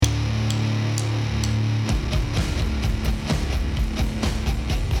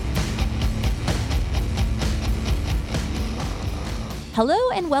Hello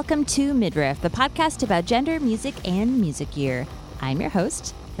and welcome to Midriff, the podcast about gender, music, and music year. I'm your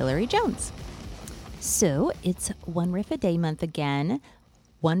host, Hillary Jones. So it's One Riff a Day month again.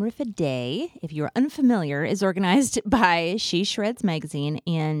 One Riff a Day, if you're unfamiliar, is organized by She Shreds magazine.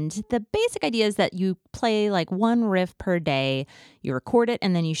 And the basic idea is that you play like one riff per day, you record it,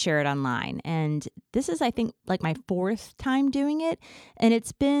 and then you share it online. And this is, I think, like my fourth time doing it. And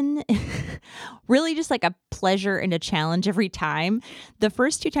it's been really just like a pleasure and a challenge every time. The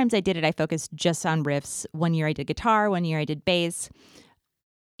first two times I did it, I focused just on riffs. One year I did guitar, one year I did bass.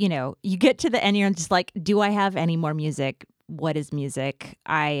 You know, you get to the end, you're just like, do I have any more music? What is music?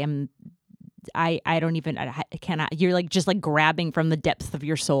 I cannot, you're like just like grabbing from the depths of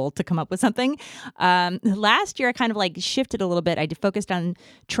your soul to come up with something. Last year, I kind of like shifted a little bit. I focused on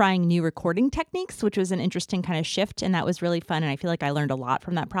trying new recording techniques, which was an interesting kind of shift. And that was really fun. And I feel like I learned a lot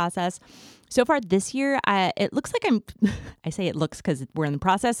from that process. So far this year, it looks like I say it looks because we're in the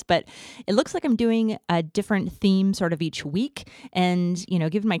process, but it looks like I'm doing a different theme sort of each week. And, you know,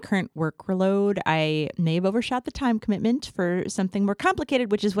 given my current workload, I may have overshot the time commitment for something more complicated,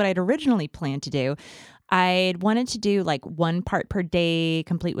 which is what I'd originally planned to do. I'd wanted to do like one part per day,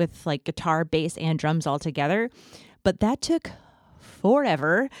 complete with like guitar, bass, and drums all together. But that took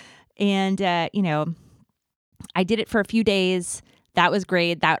forever. And, you know, I did it for a few days. That was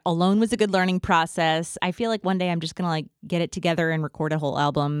great. That alone was a good learning process. I feel like one day I'm just going to like get it together and record a whole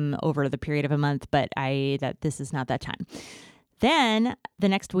album over the period of a month, but this is not that time. Then the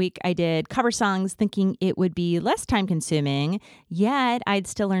next week I did cover songs thinking it would be less time consuming, yet I'd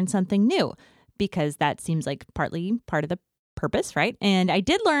still learn something new because that seems like partly part of the purpose, right? And I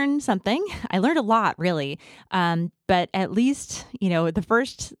did learn something. I learned a lot, really. But at least, you know, the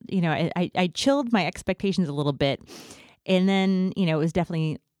first, you know, I chilled my expectations a little bit. And then, you know, it was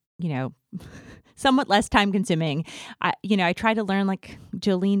definitely, you know, somewhat less time consuming. I tried to learn like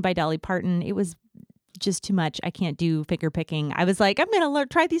Jolene by Dolly Parton. It was just too much. I can't do finger picking. I was like, I'm going to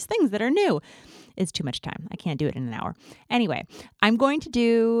try these things that are new. It's too much time. I can't do it in an hour. Anyway, I'm going to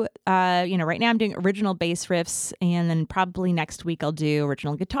do, right now I'm doing original bass riffs, and then probably next week I'll do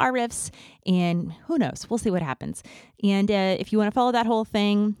original guitar riffs, and who knows? We'll see what happens. And if you want to follow that whole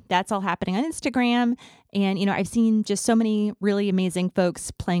thing, that's all happening on Instagram. And, you know, I've seen just so many really amazing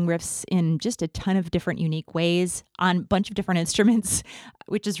folks playing riffs in just a ton of different unique ways on a bunch of different instruments,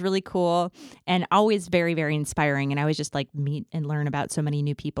 which is really cool and always very, very inspiring. And I always just like meet and learn about so many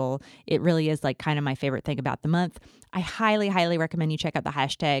new people. It really is like kind of my favorite thing about the month. I highly, highly recommend you check out the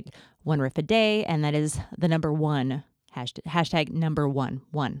hashtag One Riff a Day. And that is the number one hashtag number one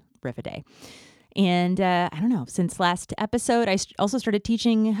riff a day. And I don't know, since last episode, I also started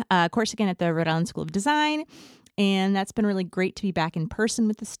teaching a course again at the Rhode Island School of Design. And that's been really great to be back in person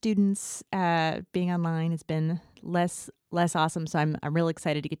with the students. Being online has been less awesome. So I'm really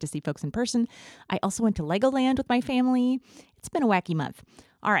excited to get to see folks in person. I also went to Legoland with my family. It's been a wacky month.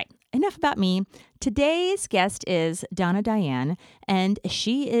 All right, enough about me. Today's guest is Donna Diane, and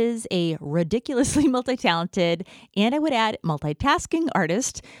she is a ridiculously multi-talented, and I would add multitasking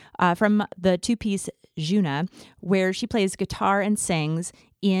artist from the two-piece Djunah, where she plays guitar and sings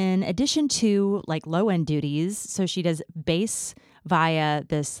in addition to like low-end duties. So she does bass via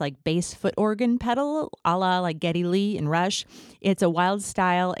this like bass foot organ pedal a la like Geddy Lee and Rush. It's a wild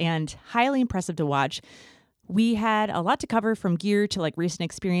style and highly impressive to watch. We had a lot to cover from gear to like recent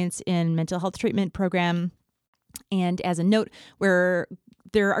experience in mental health treatment program. And as a note, where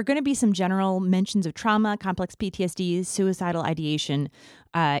there are going to be some general mentions of trauma, complex PTSD, suicidal ideation,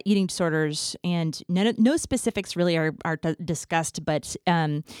 eating disorders, and no specifics really are discussed. But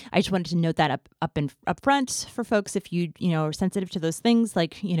I just wanted to note that up front for folks. If you are sensitive to those things,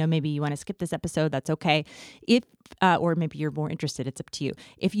 like maybe you want to skip this episode, that's okay. Or maybe you're more interested, it's up to you.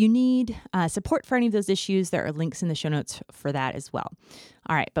 If you need support for any of those issues, there are links in the show notes for that as well.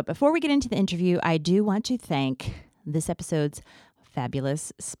 All right, but before we get into the interview, I do want to thank this episode's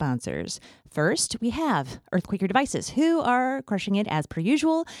fabulous sponsors. First, we have Earthquaker Devices, who are crushing it as per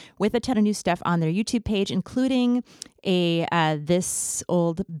usual with a ton of new stuff on their YouTube page, including a This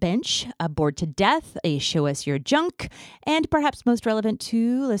Old Bench, a Bored to Death, a Show Us Your Junk, and perhaps most relevant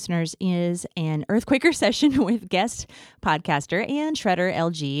to listeners is an Earthquaker session with guest podcaster and shredder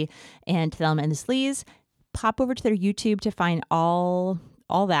LG and Thelma and the Sleaze. Pop over to their YouTube to find all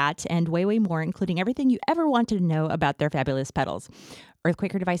that and way, way more, including everything you ever wanted to know about their fabulous pedals.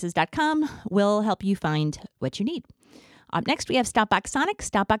 EarthquakerDevices.com will help you find what you need. Up next, we have Stopbox Sonic.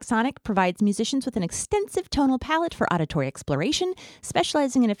 Stopbox Sonic provides musicians with an extensive tonal palette for auditory exploration.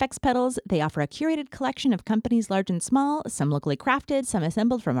 Specializing in effects pedals, they offer a curated collection of companies large and small, some locally crafted, some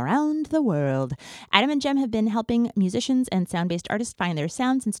assembled from around the world. Adam and Jem have been helping musicians and sound-based artists find their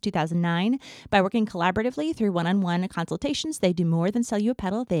sound since 2009. By working collaboratively through one-on-one consultations, they do more than sell you a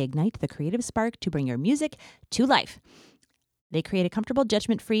pedal. They ignite the creative spark to bring your music to life. They create a comfortable,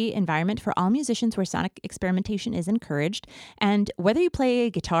 judgment-free environment for all musicians where sonic experimentation is encouraged. And whether you play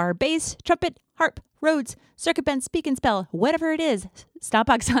guitar, bass, trumpet, harp, Rhodes, circuit bend, speak and spell, whatever it is,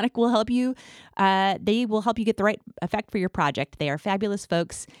 Stopbox Sonic will help you. They will help you get the right effect for your project. They are fabulous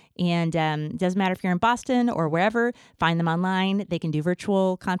folks, and it doesn't matter if you're in Boston or wherever. Find them online. They can do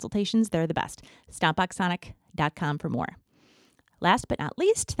virtual consultations. They're the best. StopboxSonic.com for more. Last but not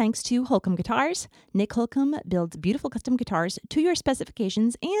least, thanks to Holcomb Guitars. Nick Holcomb builds beautiful custom guitars to your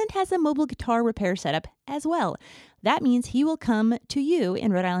specifications and has a mobile guitar repair setup as well. That means he will come to you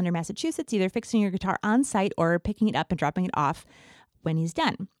in Rhode Island or Massachusetts, either fixing your guitar on site or picking it up and dropping it off when he's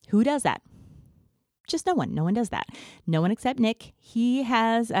done. Who does that? Just no one. No one does that. No one except Nick. He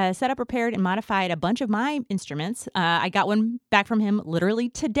has set up, repaired, and modified a bunch of my instruments. I got one back from him literally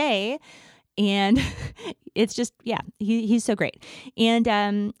today. And it's just, he's so great. And,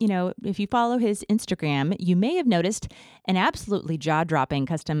 if you follow his Instagram, you may have noticed an absolutely jaw-dropping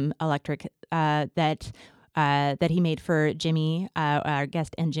custom electric that he made for Jimmy, our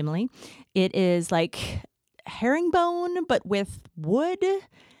guest, and Jimmy. It is like herringbone, but with wood.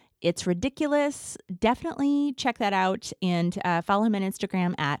 It's ridiculous. Definitely check that out and follow him on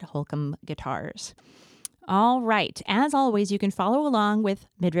Instagram at Holcomb Guitars. All right. As always, you can follow along with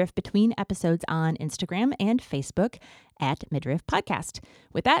Midriff between episodes on Instagram and Facebook at Midriff Podcast.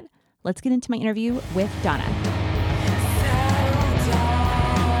 With that, let's get into my interview with Donna.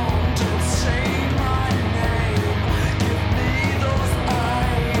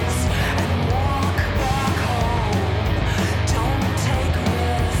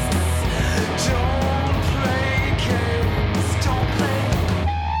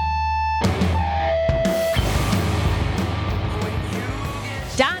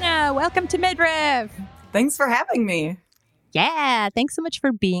 Welcome to Midriff. Thanks for having me. Yeah, thanks so much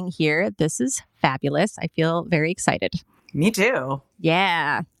for being here. This is fabulous. I feel very excited. Me too.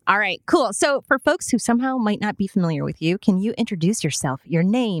 Yeah. All right, cool. So for folks who somehow might not be familiar with you, can you introduce yourself, your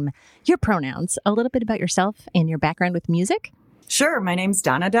name, your pronouns, a little bit about yourself and your background with music? Sure. My name's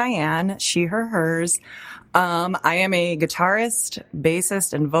Donna Diane, she, her, hers. I am a guitarist,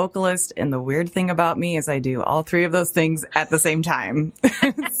 bassist, and vocalist. And the weird thing about me is I do all three of those things at the same time.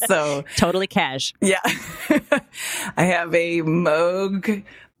 So totally cash. Yeah. I have a Moog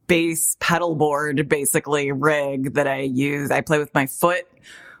bass pedal board, basically rig that I use. I play with my foot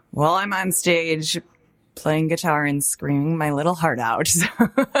while I'm on stage playing guitar and screaming my little heart out.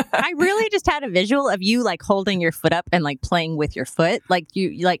 I really just had a visual of you like holding your foot up and like playing with your foot, like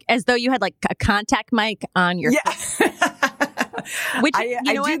you like as though you had like a contact mic on your foot. Which I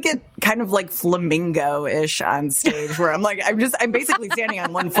do get kind of like flamingo-ish on stage where I'm basically standing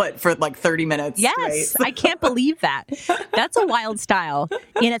on one foot for like 30 minutes. Yes, I can't believe that. That's a wild style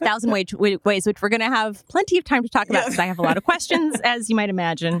in 1,000 ways, which we're going to have plenty of time to talk about because I have a lot of questions, as you might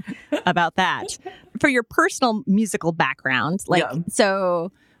imagine, about that. For your personal musical background,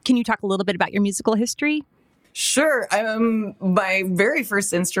 so can you talk a little bit about your musical history? Sure. My very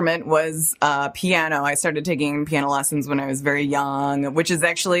first instrument was piano. I started taking piano lessons when I was very young, which has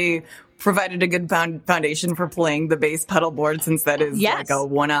actually provided a good foundation for playing the bass pedal board, since that is like a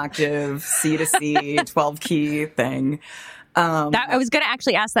 1 octave C to C 12 key thing. I was going to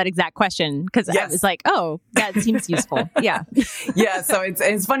actually ask that exact question because I was like, oh, that seems useful. Yeah. Yeah. So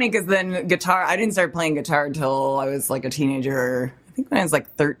it's funny because then guitar, I didn't start playing guitar until I was like a teenager. I think when I was like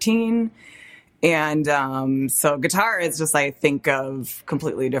 13. And so guitar is just, I think of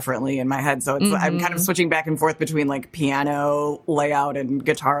completely differently in my head. So it's I'm kind of switching back and forth between like piano layout and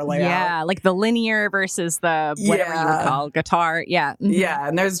guitar layout. Yeah, like the linear versus the whatever you would call guitar. Yeah. Mm-hmm. Yeah,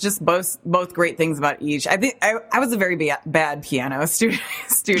 and there's just both great things about each. I think I was a very bad piano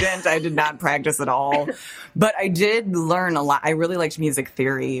student. I did not practice at all. But I did learn a lot. I really liked music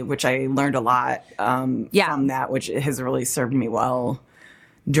theory, which I learned a lot from that, which has really served me well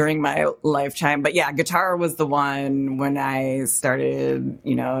during my lifetime. But yeah, guitar was the one when I started,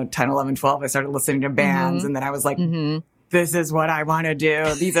 10, 11, 12, I started listening to bands and then I was like, this is what I want to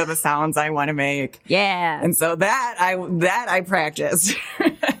do. These are the sounds I want to make. Yeah. And so that I practiced.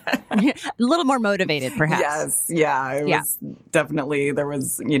 A little more motivated, perhaps. Yes. Yeah. It was definitely, there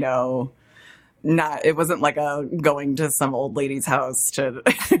was, it wasn't like a going to some old lady's house to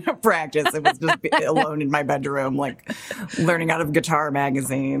practice. It was just alone in my bedroom, like learning out of guitar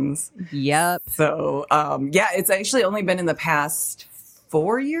magazines. Yep. So, it's actually only been in the past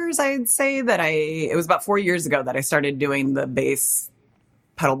 4 years, I'd say, it was about 4 years ago that I started doing the bass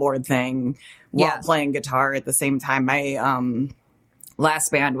pedal board thing while playing guitar at the same time. My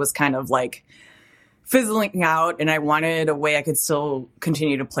last band was kind of like fizzling out, and I wanted a way I could still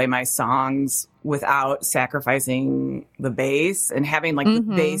continue to play my songs without sacrificing the bass and having like the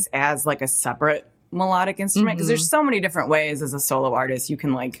bass as like a separate melodic instrument. Because there's so many different ways as a solo artist you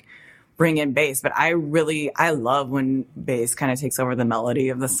can like bring in bass, but I love when bass kind of takes over the melody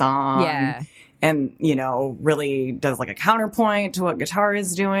of the song. Yeah. And, really does like a counterpoint to what guitar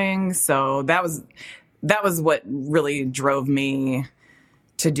is doing. So that was what really drove me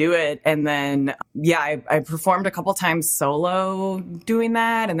to do it. And then, I performed a couple times solo doing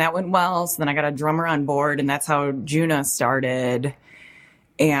that, and that went well. So then I got a drummer on board, and that's how Djunah started.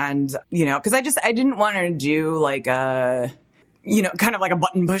 And, because I didn't want to do like a, kind of like a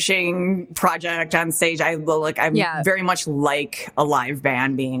button pushing project on stage. I'm very much like a live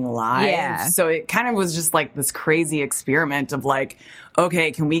band being live. Yeah. So it kind of was just like this crazy experiment of like,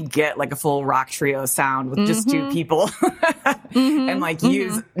 okay, can we get like a full rock trio sound with just two people and like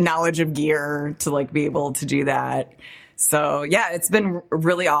use knowledge of gear to like be able to do that. So it's been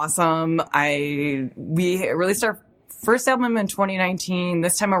really awesome. We released our first album in 2019.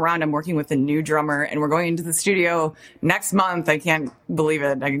 This time around, I'm working with a new drummer, and we're going into the studio next month. I can't believe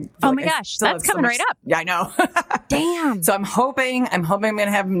it. Oh my gosh, that's coming right up. Yeah, I know. Damn. So I'm hoping I'm going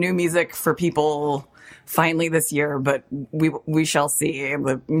to have new music for people finally this year, but we shall see.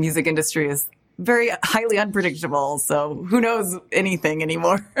 The music industry is very highly unpredictable, so who knows anything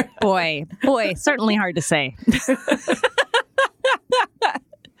anymore? Boy, certainly hard to say.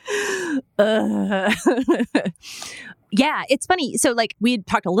 Yeah, it's funny. So like we had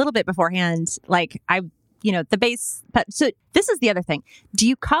talked a little bit beforehand, like the bass. So this is the other thing. Do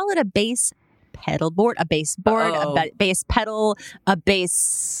you call it a bass pedal board, a bass board, a bass pedal, a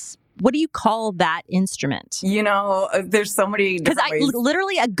bass? What do you call that instrument? There's so many different ways. Because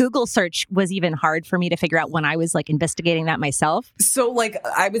literally a Google search was even hard for me to figure out when I was like investigating that myself. So like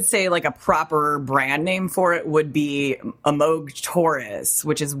I would say like a proper brand name for it would be a Moog Taurus,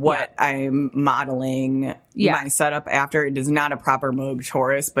 which is what I'm modeling my setup after. It is not a proper Moog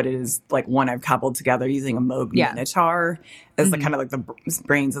Taurus, but it is like one I've cobbled together using a Moog Minotaur as the kind of like the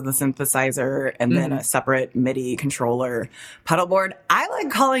brains of the synthesizer, and then a separate MIDI controller pedal board. I like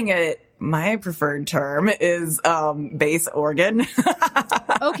calling it, my preferred term is bass organ.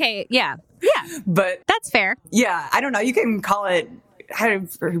 Okay, yeah. But that's fair. Yeah, I don't know. You can call it,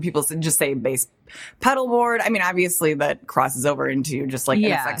 for people just say bass pedal board. I mean, obviously that crosses over into just like an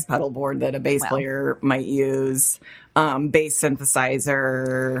effects pedal board that a bass player might use. Bass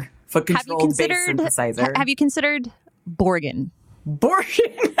synthesizer, foot controlled bass synthesizer. Have you considered Borgen?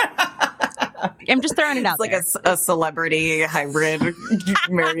 Borgen. I'm just throwing it out there. It's like a celebrity hybrid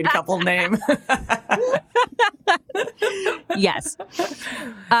married couple name. Yes.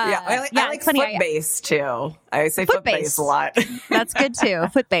 I like foot bass too. I say foot bass a lot. That's good too.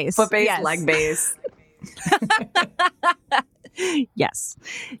 Foot bass. Foot bass, leg bass. Yes.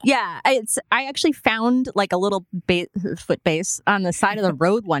 Yeah. I actually found like a little foot bass on the side of the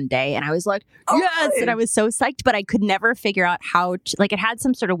road one day, and I was like, yes. Really? And I was so psyched, but I could never figure out how to, like, it had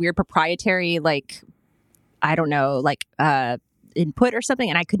some sort of weird proprietary, like, I don't know, like, input or something.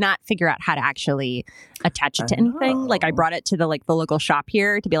 And I could not figure out how to actually attach it to anything. Like I brought it to the local shop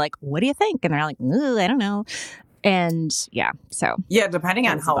here to be like, what do you think? And they're like, I don't know. And depending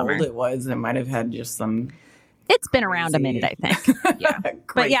on how old it was, it might have had just some. It's been around a minute, I think. Yeah.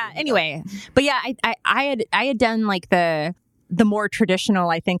 But yeah, anyway. But yeah, I had done like the more traditional,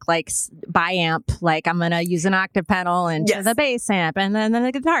 I think, like bi-amp, like I'm going to use an octave pedal and the bass amp and then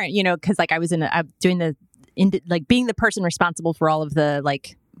the guitar, because like I was doing being the person responsible for all of the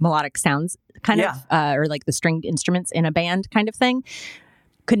like melodic sounds kind of, or like the stringed instruments in a band kind of thing.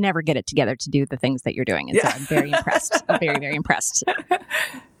 Could never get it together to do the things that you're doing. And so I'm very impressed. I'm very, very impressed.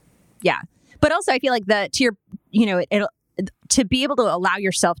 Yeah. But also I feel like to be able to allow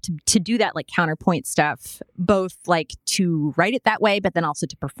yourself to do that like counterpoint stuff, both like to write it that way, but then also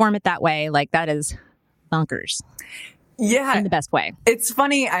to perform it that way, like that is bonkers. Yeah. In the best way. It's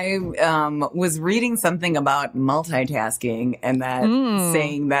funny. I was reading something about multitasking and that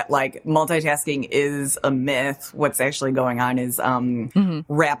saying that like multitasking is a myth. What's actually going on is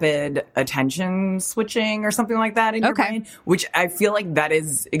rapid attention switching or something like that in your brain, which I feel like that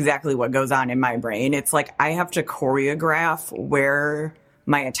is exactly what goes on in my brain. It's like I have to choreograph where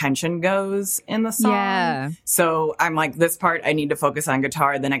my attention goes in the song. Yeah. So I'm like, this part I need to focus on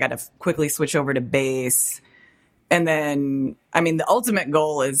guitar. Then I got to quickly switch over to bass. And then, I mean, the ultimate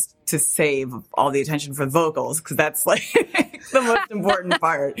goal is to save all the attention for the vocals, because that's like the most important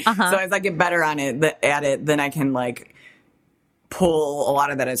part. So as I get better at it, then I can like pull a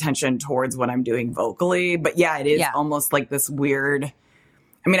lot of that attention towards what I'm doing vocally. But yeah, it is almost like this weird,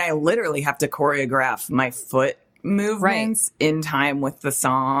 I mean, I literally have to choreograph my foot movements in time with the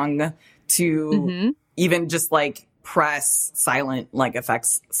song to even just like press silent like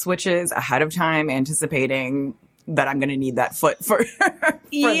effects switches ahead of time, anticipating that I'm going to need that foot for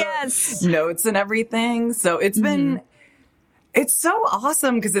the notes and everything. So it's been, it's so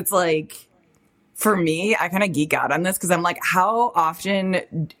awesome, because it's like, for me, I kind of geek out on this, because I'm like, how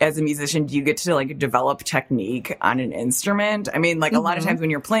often as a musician do you get to like develop technique on an instrument? I mean, like a lot of times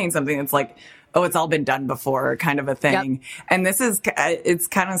when you're playing something, it's like, oh, it's all been done before kind of a thing. And this is, it's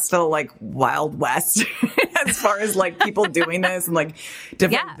kind of still like Wild West as far as like people doing this and like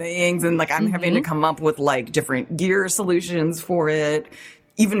different things. And like I'm having to come up with like different gear solutions for it.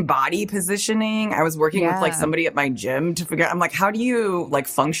 Even body positioning. I was working with like somebody at my gym to figure out, I'm like, how do you like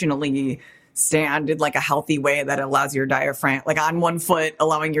functionally stand in like a healthy way that allows your diaphragm, like on one foot,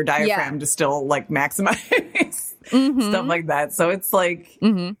 allowing your diaphragm to still like maximize stuff like that. So it's like,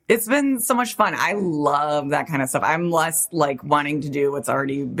 it's been so much fun. I love that kind of stuff. I'm less like wanting to do what's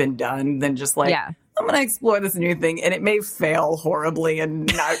already been done than just like, I'm going to explore this new thing, and it may fail horribly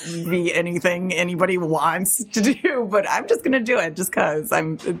and not be anything anybody wants to do, but I'm just going to do it just because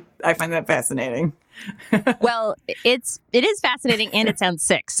I find that fascinating. Well, it is fascinating, and it sounds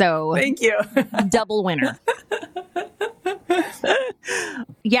sick. So thank you. Double winner.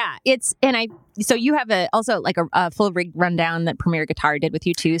 So you have also like a full rig rundown that Premier Guitar did with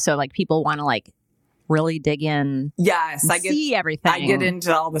you too. So like people want to like really dig in. Yes, see everything. I get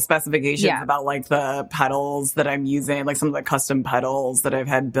into all the specifications about like the pedals that I'm using, like some of the custom pedals that I've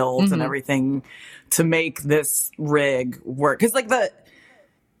had built and everything to make this rig work. Because like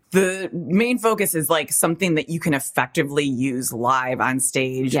the main focus is like something that you can effectively use live on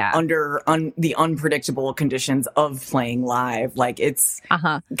stage under the unpredictable conditions of playing live. Like it's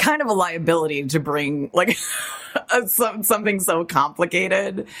kind of a liability to bring like something so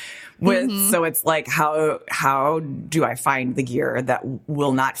complicated with. So it's like, how do I find the gear that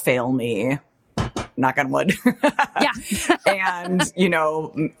will not fail me? Knock on wood. And, you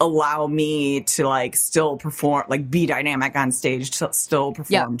know, allow me to like still perform, like be dynamic on stage, to still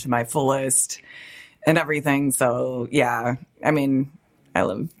perform to my fullest and everything. So yeah, I mean, I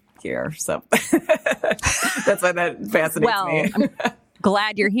love gear. So that's why that fascinates me. I'm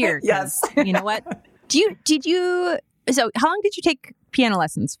glad you're here. Yes. You know what? So how long did you take piano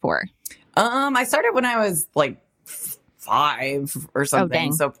lessons for? I started when I was like 5 or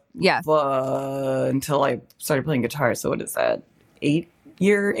something. So until I started playing guitar. So what is that? 8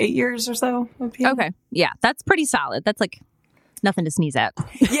 years or so of piano? Okay. Yeah. That's pretty solid. That's like nothing to sneeze at.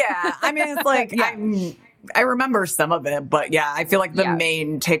 Yeah. I mean, it's like, I remember some of it, but yeah, I feel like the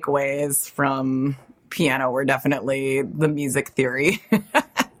main takeaways from piano were definitely the music theory.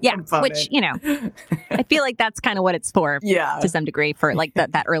 Yeah. Which, you know, I feel like that's kind of what it's for to some degree, for like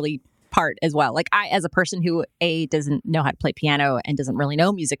that early part as well. Like I, as a person who doesn't know how to play piano and doesn't really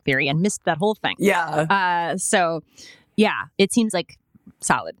know music theory and missed that whole thing. Yeah. So yeah, it seems like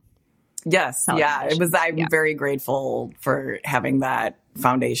solid. Yes. Solid foundation. It was, I'm very grateful for having that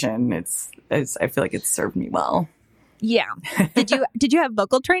foundation. It's, I feel like it's served me well. Yeah. Did you have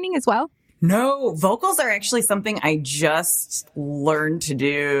vocal training as well? No, vocals are actually something I just learned to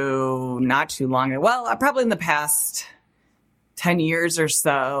do not too long ago. Well, probably in the past 10 years or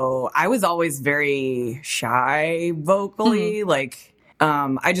so. I was always very shy vocally. Like,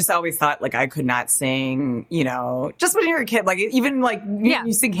 I just always thought like I could not sing, you know, just when you're a kid, like even like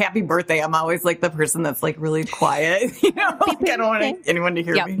you sing happy birthday, I'm always like the person that's like really quiet, you know, like, I don't want anyone to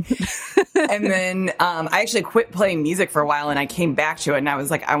hear me. And then, I actually quit playing music for a while, and I came back to it, and I was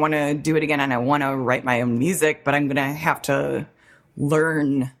like, I want to do it again, and I want to write my own music, but I'm going to have to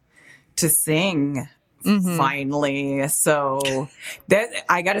learn to sing finally. So that,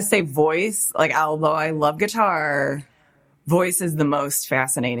 I got to say, voice, like, although I love guitar, voice is the most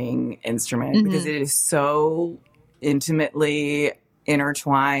fascinating instrument because it is so intimately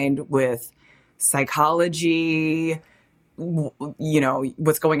intertwined with psychology, you know,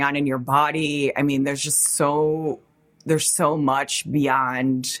 what's going on in your body. I mean, there's so much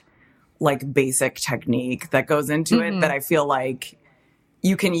beyond like basic technique that goes into it that I feel like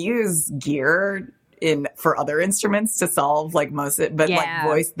you can use gear for other instruments to solve like most of it, but like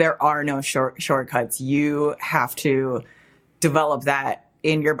voice, there are no shortcuts. You have to develop that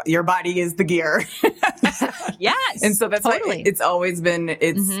in your body is the gear. Yes. And so that's totally why it's always been,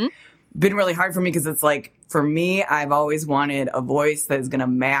 been really hard for me, because it's like, for me, I've always wanted a voice that is going to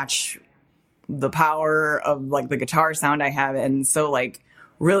match the power of like the guitar sound I have. And so like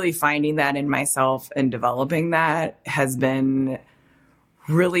really finding that in myself and developing that has been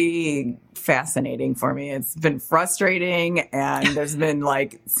really fascinating for me. It's been frustrating, and there's been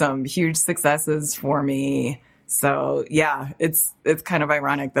like some huge successes for me. So yeah, it's kind of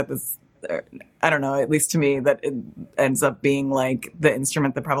ironic that this, I don't know, at least to me, that it ends up being like the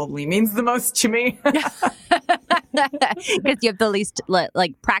instrument that probably means the most to me. Because you have the least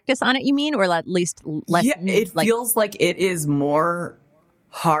like practice on it, you mean, or at least less? Yeah, it feels like it is more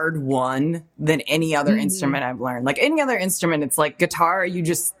hard won than any other instrument I've learned. Like any other instrument, it's like guitar, you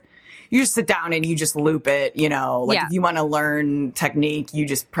just sit down and you just loop it, you know, like if you want to learn technique, you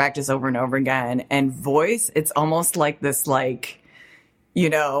just practice over and over again. And voice, it's almost like this, like, you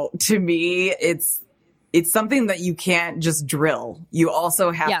know, to me, it's something that you can't just drill. You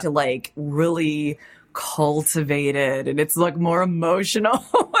also have to like really cultivate it, and it's like more emotional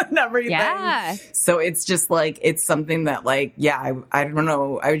and everything. Yeah. So it's just like, it's something that like, I don't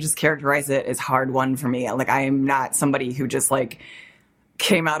know. I would just characterize it as hard won for me. Like, I am not somebody who just like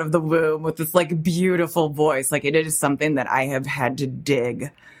came out of the womb with this like beautiful voice. Like, it is something that I have had to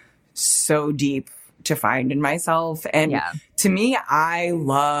dig so deep to find in myself. And to me, I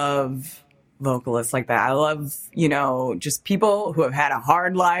love vocalists like that. I love, you know, just people who have had a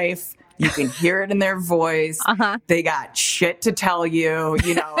hard life. You can hear it in their voice. They got shit to tell you,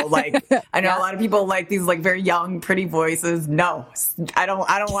 you know, like, I know a lot of people like these like very young, pretty voices. No, I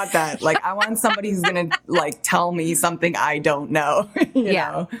don't want that. Like, I want somebody who's going to like tell me something I don't know. You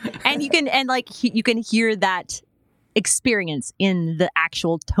know? And you can hear that experience in the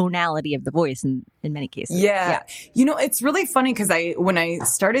actual tonality of the voice in many cases. Yeah. You know, it's really funny because when I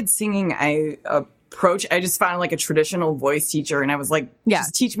started singing, I just found like a traditional voice teacher, and I was like,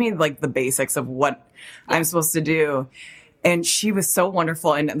 just teach me like the basics of what I'm supposed to do. And she was so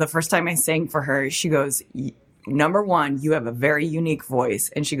wonderful. And the first time I sang for her, she goes, number one, you have a very unique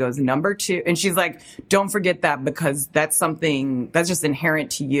voice. And she goes, number two, and she's like, don't forget that, because that's something that's just inherent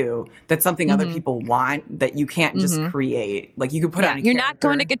to you. That's something other people want that you can't just create. Like, you could put on a You're not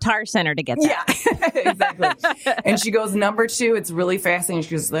going to Guitar Center to get that. Yeah, exactly. And she goes, number two, it's really fascinating.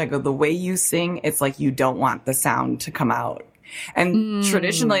 She goes, like, the way you sing, it's like you don't want the sound to come out. And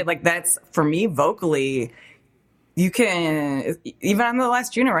traditionally, like, that's, for me, vocally, you can, even on the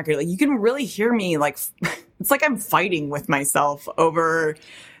last Djunah record, like, you can really hear me, like, it's like I'm fighting with myself over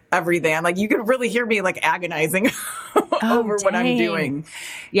everything. I'm like, you can really hear me like agonizing over what I'm doing.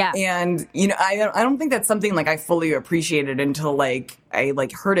 Yeah. And, you know, I don't think that's something like I fully appreciated until like I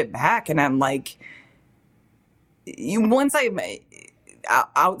like heard it back, and I'm like, once I'm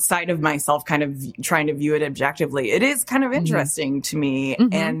outside of myself kind of trying to view it objectively, it is kind of interesting to me.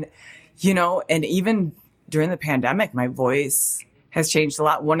 And, you know, and even during the pandemic, my voice has changed a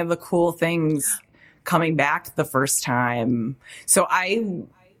lot. One of the cool things coming back the first time. So I,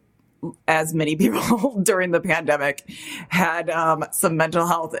 as many people during the pandemic, had some mental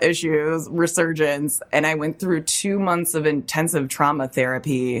health issues, resurgence, and I went through 2 months of intensive trauma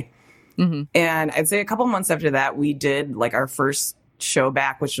therapy. And I'd say a couple months after that, we did like our first show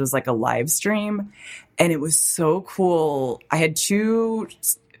back, which was like a live stream. And it was so cool. I had two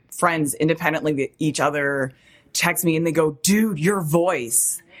friends independently with each other text me, and they go, dude, your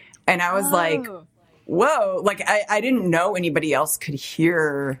voice. And I was like, whoa, like I didn't know anybody else could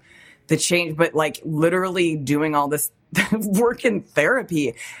hear the change, but like literally doing all this work in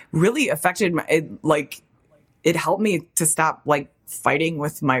therapy really affected it helped me to stop like fighting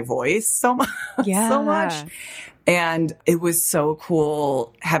with my voice so much. So much. And it was so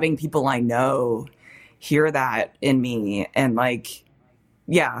cool having people I know hear that in me. And like,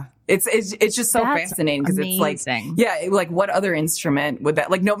 it's just so fascinating, because it's like, like what other instrument would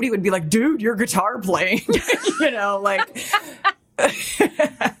that, like, nobody would be like, dude, your guitar playing, you know, like, it's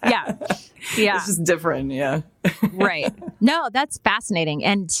just different. Right. No, that's fascinating.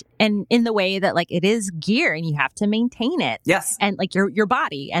 And in the way that like it is gear and you have to maintain it. Yes. And like your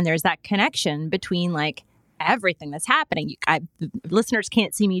body, and there's that connection between like everything that's happening. Listeners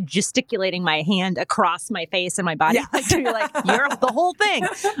can't see me gesticulating my hand across my face and my body. Like you're the whole thing.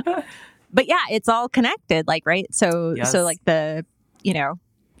 But yeah, it's all connected, like, right? So like I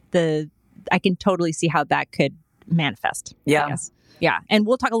can totally see how that could manifest. Yeah. I guess. Yeah. And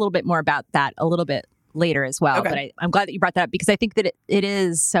we'll talk a little bit more about that a little bit later as well. Okay. But I'm glad that you brought that up, because I think that it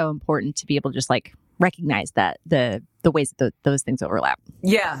is so important to be able to just like recognize that the ways that those things overlap.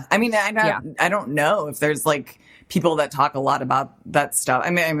 Yeah. I mean, I don't know if there's like people that talk a lot about that stuff. I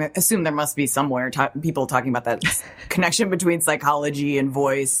mean, I assume there must be somewhere people talking about that connection between psychology and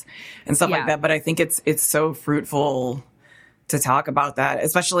voice and stuff like that. But I think it's so fruitful to talk about that,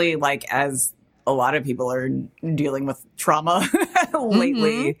 especially like as a lot of people are dealing with trauma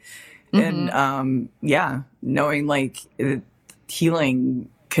lately. And knowing like healing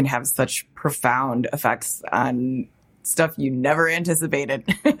can have such profound effects on stuff you never anticipated.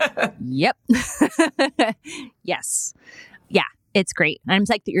 Yep. Yes. Yeah, it's great. I'm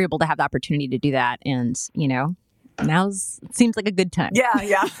psyched that you're able to have the opportunity to do that. And, seems like a good time.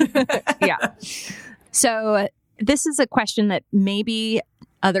 Yeah. Yeah. So this is a question that maybe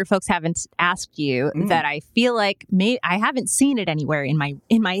other folks haven't asked you that I feel like I haven't seen it anywhere in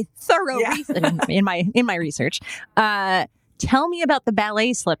my thorough in my research. Tell me about the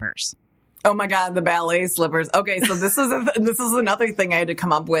ballet slippers. Oh my God, the ballet slippers. Okay, so this is another thing I had to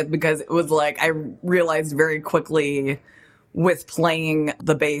come up with because it was like I realized very quickly with playing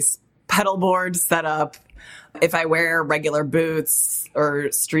the bass pedal board setup, if I wear regular boots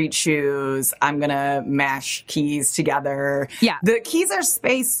or street shoes, I'm going to mash keys together. Yeah. The keys are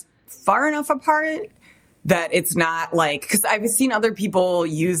spaced far enough apart that it's not like, because I've seen other people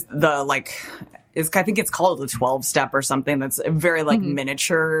use the like, I think it's called the 12-step or something that's a very like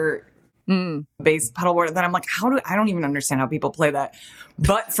miniature bass pedal board. Then I'm like, I don't even understand how people play that.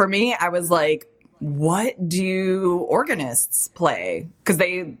 But for me, I was like, what do organists play? Because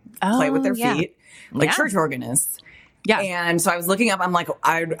they play with their feet, like church organists. Yeah. And so I was looking up, I'm like,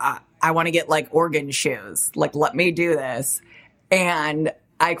 I want to get like organ shoes. Like, let me do this. And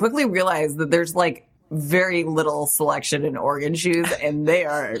I quickly realized that there's like very little selection in organ shoes, and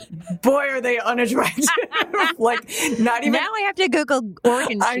boy, are they unattractive. Like, not even. Now I have to Google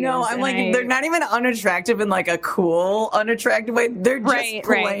organ shoes. I know. I'm like, they're not even unattractive in like a cool, unattractive way. They're just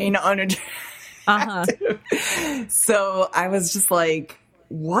plain unattractive. So I was just like,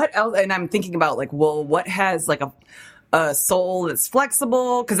 what else? And I'm thinking about like, well, what has like a sole that's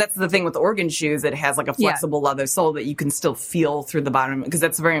flexible? Because that's the thing with organ shoes. It has like a flexible leather sole that you can still feel through the bottom, because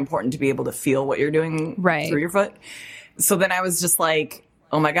that's very important to be able to feel what you're doing through your foot. So then I was just like,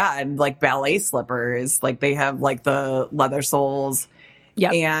 oh my God, like ballet slippers. Like they have like the leather soles.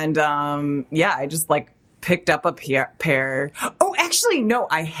 Yeah. And I just like picked up a pair. Oh, actually, no,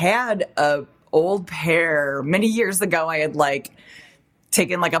 I had a old pair many years ago. I had like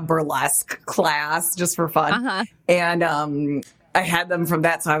taken like a burlesque class just for fun. And I had them from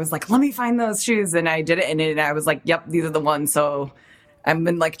that. So I was like, let me find those shoes. And I did it. And I was like, yep, these are the ones. So I've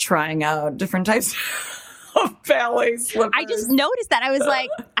been like trying out different types of ballet slippers. I just noticed that. I was like,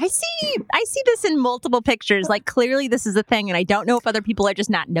 I see this in multiple pictures. Like clearly this is a thing. And I don't know if other people are just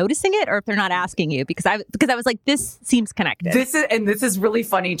not noticing it or if they're not asking you, because I was like, this seems connected. This is really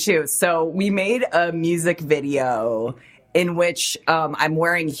funny too. So we made a music video in which I'm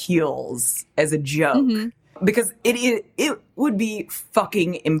wearing heels as a joke, because it would be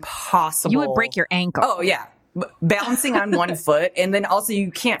fucking impossible. You would break your ankle. Oh yeah, balancing on one foot, and then also you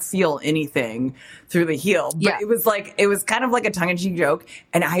can't feel anything through the heel. But it was kind of like a tongue-in-cheek joke,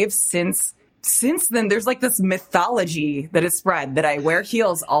 and I have since then there's like this mythology that has spread that I wear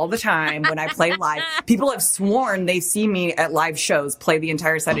heels all the time when I play live. People have sworn they see me at live shows play the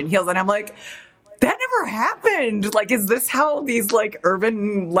entire set in heels, and I'm like, that never happened. Like, is this how these like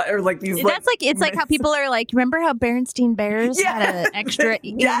urban or like these? That's like it's like how people are like, remember how Berenstain Bears had an extra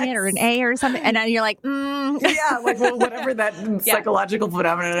E or an A or something, and then you're like, yeah, like well, whatever that psychological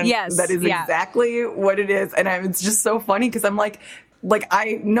phenomenon. Yes, that is exactly what it is, and it's just so funny because I'm like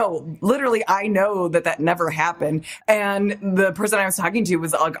I know that never happened. And the person I was talking to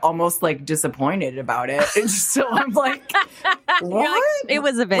was like almost like disappointed about it. And so I'm like, what? Like, it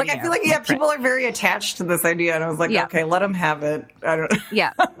was a video. Like, I feel like, people are very attached to this idea. And I was like, okay, let them have it. I don't know.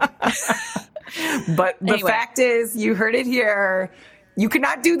 Yeah. But the fact is, you heard it here. You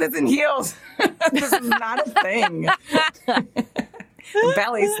cannot do this in heels. This is not a thing.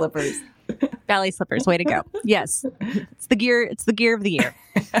 Ballet slippers. Ballet slippers, way to go. Yes. It's the gear of the year.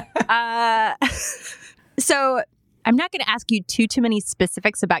 So I'm not going to ask you too many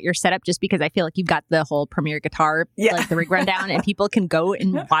specifics about your setup, just because I feel like you've got the whole Premier guitar, like the rig rundown, and people can go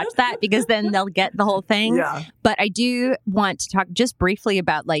and watch that because then they'll get the whole thing. Yeah. But I do want to talk just briefly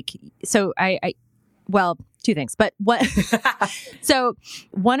about two things, but what, so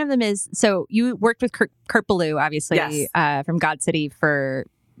one of them is, so you worked with Kurt Ballou, obviously, from God City for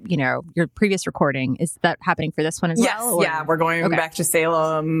your previous recording. Is that happening for this one as well? Or? Yeah, we're going back to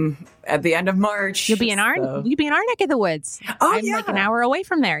Salem at the end of March. You'll be in our neck of the woods. Oh, I'm like an hour away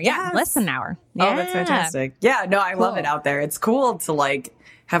from there. Yeah, less than an hour. Yeah. Oh, that's fantastic. Yeah, no, I love it out there. It's cool to like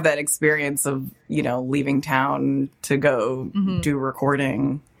have that experience of, leaving town to go do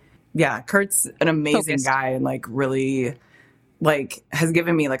recording. Yeah, Kurt's an amazing guy and like really like has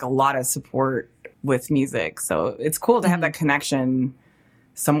given me like a lot of support with music. So it's cool to have that connection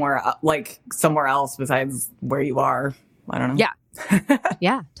somewhere else besides where you are. I don't know. Yeah.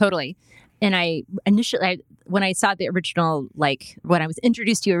 Yeah, totally. And when I saw the original, like when I was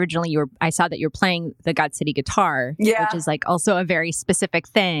introduced to you originally, I saw that you're playing the God City guitar, which is like also a very specific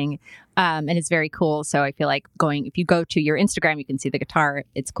thing. And it's very cool. So I feel like if you go to your Instagram, you can see the guitar.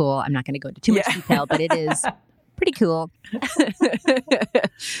 It's cool. I'm not going to go into too much detail, but it is pretty cool.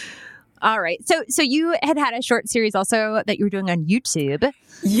 All right. So you had a short series also that you were doing on YouTube.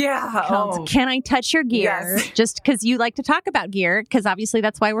 Yeah. Called Can I Touch Your Gear? Yes. Just because you like to talk about gear, because obviously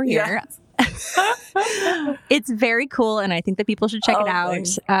that's why we're here. Yes. It's very cool, and I think that people should check it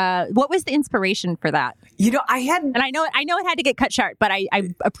out. What was the inspiration for that? I know it had to get cut short, but I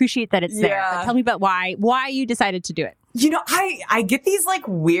appreciate that it's there. But tell me about why you decided to do it. I get these like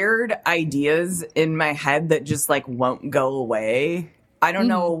weird ideas in my head that just like won't go away. I don't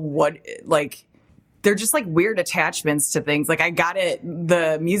know what, like, they're just like weird attachments to things. Like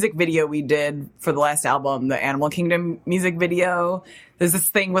the music video we did for the last album, the Animal Kingdom music video, there's this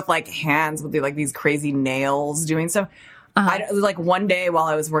thing with like hands with like these crazy nails doing stuff. Like one day while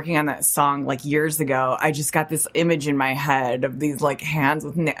I was working on that song, like years ago, I just got this image in my head of these like hands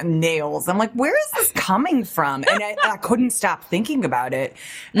with nails. I'm like, where is this coming from? And I couldn't stop thinking about it.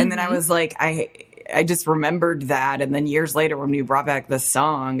 And then I was like, I just remembered that. And then years later, when we brought back the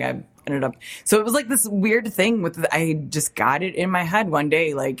song, I ended up. So it was like this weird thing I just got it in my head one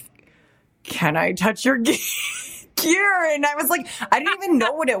day, like, can I touch your gear? And I was like, I didn't even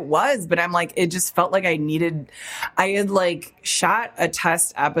know what it was, but I'm like, it just felt like I had like shot a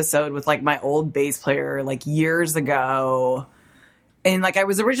test episode with like my old bass player like years ago. And like, I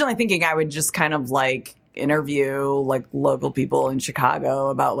was originally thinking I would just kind of like interview like local people in Chicago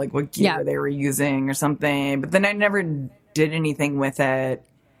about like what gear they were using or something. But then I never did anything with it.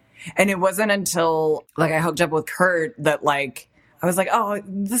 And it wasn't until like I hooked up with Kurt that like I was like, oh,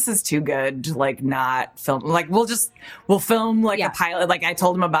 this is too good to like not film. Like we'll film like a pilot. Like I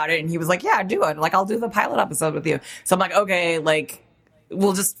told him about it and he was like, yeah, do it. Like I'll do the pilot episode with you. So I'm like, okay, like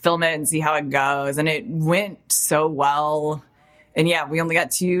we'll just film it and see how it goes. And it went so well. And yeah, we only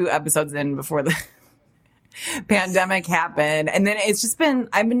got 2 episodes in before the pandemic happened. And then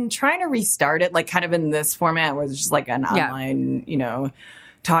I've been trying to restart it like kind of in this format where it's just like an online,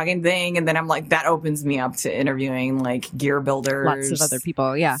 talking thing. And then I'm like, that opens me up to interviewing like gear builders. Lots of other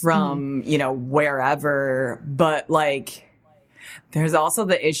people, from, wherever. But like, there's also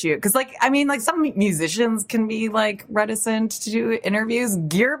the issue. Cause like, I mean, like some musicians can be like reticent to do interviews.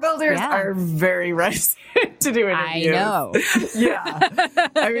 Gear builders are very reticent to do interviews. I know. Yeah.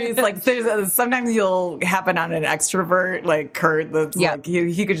 I mean, it's like, sometimes you'll happen on an extrovert like Kurt that's like,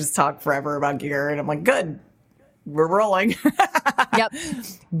 he could just talk forever about gear. And I'm like, good. We're rolling. Yep.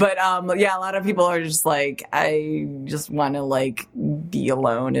 But a lot of people are just like, I just want to like be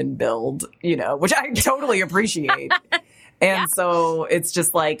alone and build, which I totally appreciate. And so it's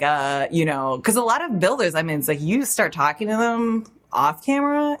just like, because a lot of builders, I mean, it's like you start talking to them off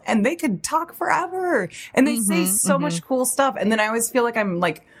camera and they could talk forever and they say so much cool stuff. And then I always feel like I'm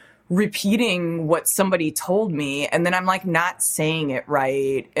like repeating what somebody told me and then I'm like not saying it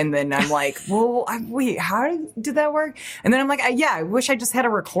right. And then I'm like, well, wait, how did that work? And then I'm like, I wish I just had a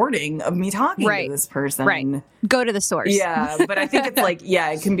recording of me talking to this person. Right. Go to the source. Yeah. But I think it's like,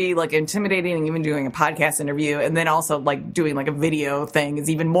 it can be like intimidating even doing a podcast interview. And then also like doing like a video thing is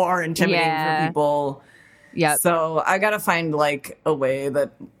even more intimidating for people. Yeah. So I got to find like a way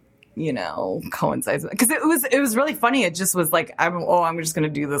that, coincides because it was really funny. It just was like, I'm just going to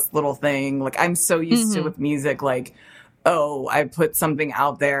do this little thing. Like I'm so used to with music, like, I put something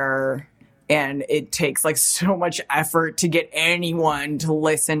out there and it takes like so much effort to get anyone to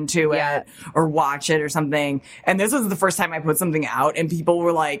listen to it or watch it or something. And this was the first time I put something out and people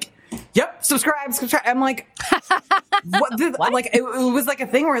were like, yep, subscribe. I'm like, what? Like, it was like a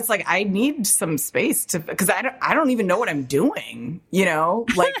thing where it's like, I need some space because I don't even know what I'm doing,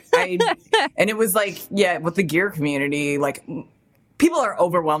 like and it was like, with the gear community, like people are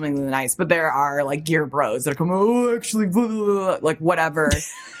overwhelmingly nice, but there are like gear bros that come, actually, blah, blah, blah, like whatever.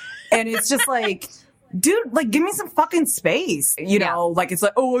 And it's just like, dude, like, give me some fucking space. You know, like, it's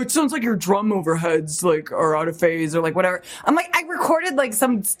like, oh, it sounds like your drum overheads, like, are out of phase or like whatever. I'm like, I recorded like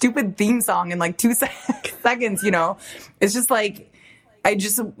some stupid theme song in like 2 seconds, you know? It's just like, I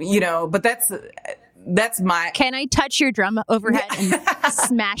just, you know, but that's my... Can I touch your drum overhead and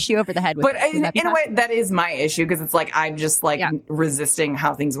smash you over the head with it? But in a way, that is my issue, because it's like I'm just like resisting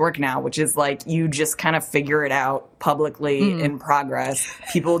how things work now, which is like you just kind of figure it out publicly in progress.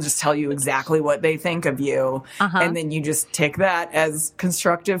 People just tell you exactly what they think of you, and then you just take that as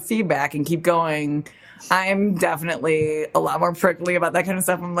constructive feedback and keep going. I'm definitely a lot more prickly about that kind of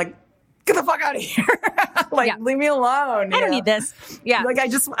stuff. I'm like, get the fuck out of here. Like, leave me alone. I don't need this. Yeah. Like, I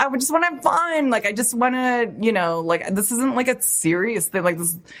just want to have fun. Like, I just want to, you know, like, this isn't like a serious thing. Like,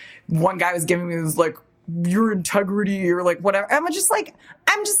 this one guy was giving me this, like, your integrity or like whatever. I'm just like,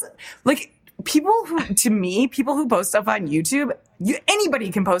 people who post stuff on YouTube,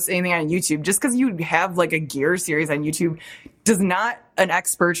 anybody can post anything on YouTube. Just because you have like a gear series on YouTube does not an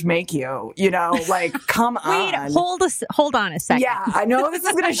expert make you, you know, like, come on. Wait, hold on a second. Yeah, I know this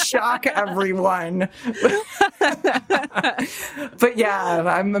is going to shock everyone. But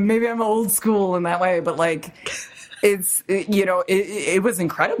yeah, maybe I'm old school in that way, but like, it was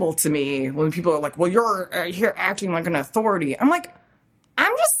incredible to me when people are like, well, you're here acting like an authority. I'm like,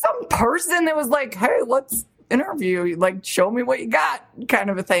 I'm just some person that was like, hey, let's interview, like, show me what you got, kind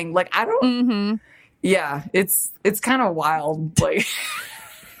of a thing. Like, I don't, yeah, it's kind of wild, like,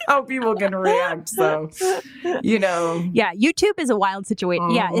 how people can react. So, you know. Yeah, YouTube is a wild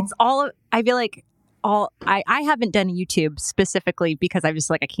situation. Yeah, it's all, I feel like I haven't done YouTube specifically because I'm just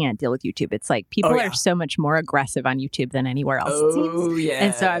like, I can't deal with YouTube. It's like people are so much more aggressive on YouTube than anywhere else, it seems. Yes.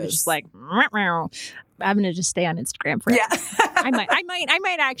 And so I was just like, I'm going to just stay on Instagram forever. Yeah. I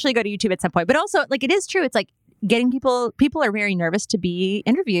might actually go to YouTube at some point. But also, like, it is true. It's like getting people are very nervous to be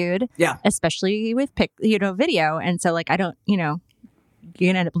interviewed. Yeah. Especially with video. And so, like, I don't, you know, you're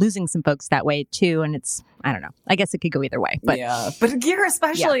going to end up losing some folks that way too. And it's, I don't know. I guess it could go either way. But yeah. But gear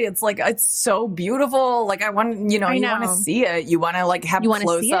especially, it's like, it's so beautiful. Like, I want, you know, you want to see it. You want to like have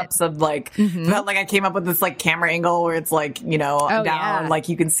close-ups of like, felt like I came up with this like camera angle where it's like, you know, down, like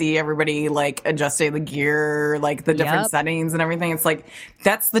you can see everybody like adjusting the gear, like the different settings and everything. It's like,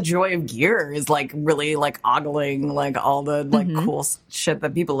 that's the joy of gear, is like really like ogling like all the like cool shit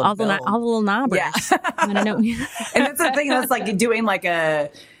that people have built. All the little knobbers. Yeah. I don't know. And that's the thing, that's like doing like a,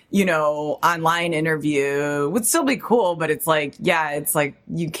 you know, online interview would still be cool, but it's like, yeah, it's like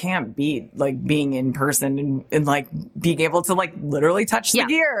you can't beat like being in person and like being able to like literally touch the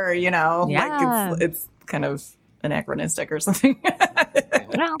gear, you know, like it's kind of anachronistic or something.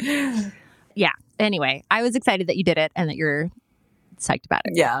 Well, yeah. Anyway, I was excited that you did it and that you're psyched about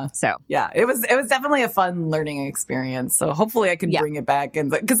it. Yeah. So yeah, it was definitely a fun learning experience. So hopefully I can bring it back,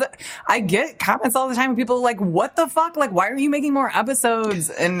 and because I get comments all the time, people are like, "What the fuck? Like, why are you making more episodes?"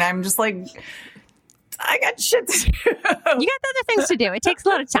 And I'm just like, I got shit to do. You got other things to do. It takes a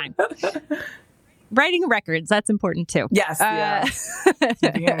lot of time. Writing records, that's important too. Yes.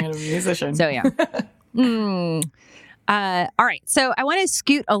 Being a musician. So yeah. All right. So I want to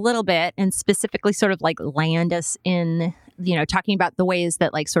scoot a little bit and specifically sort of like land us in, you know, talking about the ways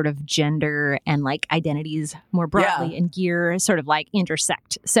that like sort of gender and like identities more broadly and gear sort of like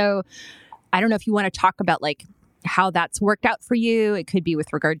intersect. So I don't know if you want to talk about like how that's worked out for you. It could be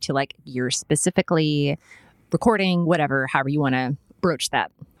with regard to like gear specifically, recording, whatever, however you want to broach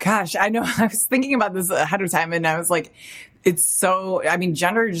that. Gosh, I know. I was thinking about this ahead of time and I was like, it's so, I mean,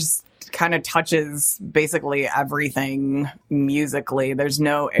 gender just kind of touches basically everything musically. There's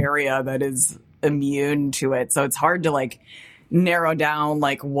no area that is immune to it. So it's hard to like narrow down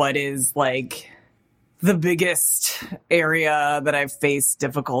like what is like the biggest area that I've faced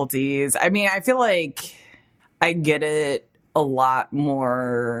difficulties. I mean, I feel like I get it a lot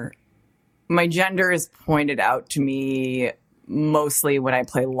more. My gender is pointed out to me mostly when I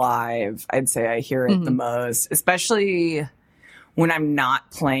play live. I'd say I hear it the most, especially when I'm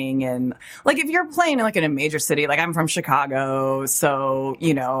not playing in, like, if you're playing like in a major city, like I'm from Chicago, so,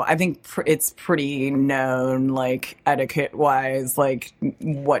 you know, I think it's pretty known, like, etiquette wise, like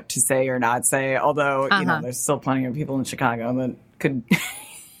what to say or not say. Although, you know, there's still plenty of people in Chicago that could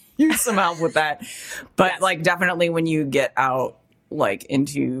use some help with that. But like, definitely when you get out, like,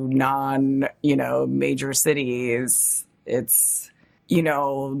 into you know, major cities, it's, you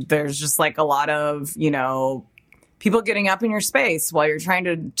know, there's just like a lot of, you know, people getting up in your space while you're trying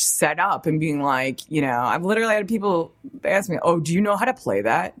to set up and being like, you know, I've literally had people ask me, oh, do you know how to play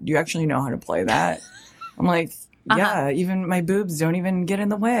that? Do you actually know how to play that? I'm like, yeah, even my boobs don't even get in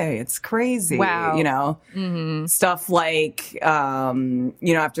the way. It's crazy. Wow. You know, stuff like, you know,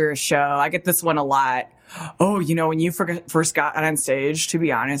 after a show, I get this one a lot. Oh, you know, when you first got on stage, to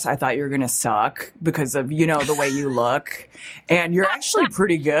be honest, I thought you were going to suck because of, you know, the way you look, and you're actually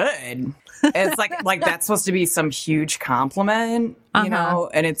pretty good. It's like that's supposed to be some huge compliment, you know,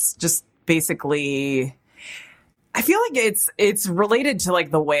 and it's just basically, I feel like it's related to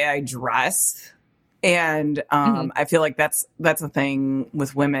like the way I dress. And I feel like that's a thing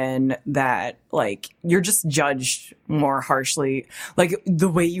with women, that like you're just judged more harshly. Like the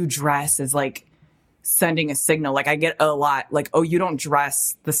way you dress is like sending a signal. Like I get a lot like, oh, you don't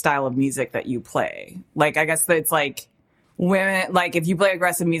dress the style of music that you play. Like I guess that it's like women, like if you play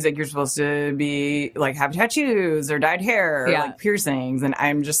aggressive music, you're supposed to be like have tattoos or dyed hair or like piercings. And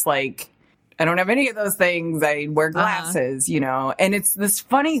I'm just like, I don't have any of those things. I wear glasses, you know. And it's this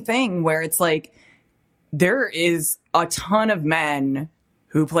funny thing where it's like, there is a ton of men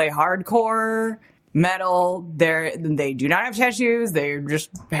who play hardcore metal. They do not have tattoos. They just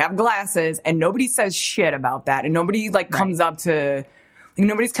have glasses, and nobody says shit about that. And nobody like comes up to, like,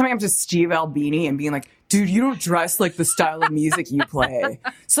 nobody's coming up to Steve Albini and being like, dude, you don't dress like the style of music you play.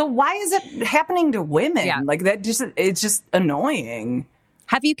 So why is it happening to women? Yeah. Like that it's just annoying.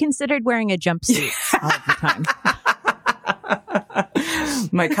 Have you considered wearing a jumpsuit all the time?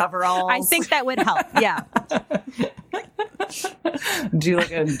 My coveralls. I think that would help. Yeah. Do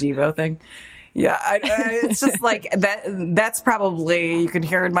like a Devo thing. Yeah. It's just like that. That's probably, you can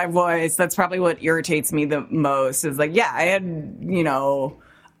hear in my voice, that's probably what irritates me the most is like, yeah, I had, you know,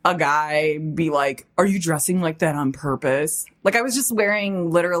 a guy be like, are you dressing like that on purpose? Like I was just wearing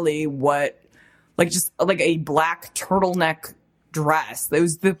literally just like a black turtleneck dress. It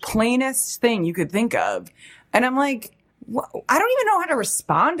was the plainest thing you could think of. And I'm like, I don't even know how to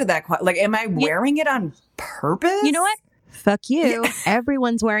respond to that. Like, am I wearing it on purpose? You know what? Fuck you. Yeah.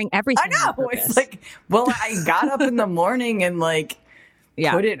 Everyone's wearing everything. I know. On purpose. It's like, well, I got up in the morning and like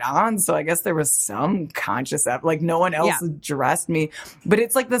put it on. So I guess there was some conscious effort. Like no one else dressed me. But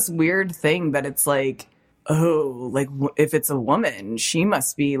it's like this weird thing that it's like, oh, like if it's a woman, she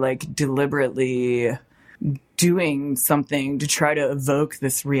must be like deliberately doing something to try to evoke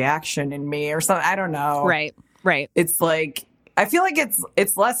this reaction in me or something. I don't know. Right. It's like, I feel like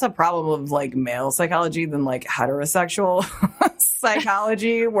it's less a problem of like male psychology than like heterosexual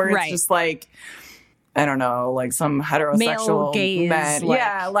psychology, where it's just like, I don't know, like some heterosexual male gaze, men.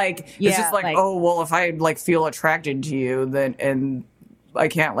 It's just like, oh, well, if I like feel attracted to you, then, and I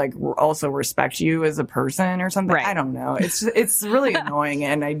can't like also respect you as a person or something. Right. I don't know. It's really annoying.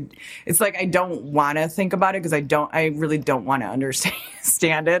 And it's like, I don't want to think about it because I really don't want to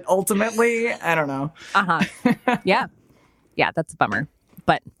understand it ultimately. I don't know. Yeah. Yeah. That's a bummer,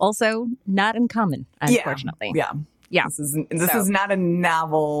 but also not uncommon, unfortunately. Yeah. This is not a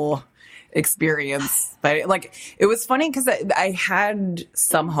novel experience, but like it was funny because I had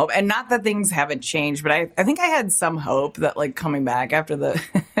some hope, and not that things haven't changed, but I think I had some hope that like coming back after the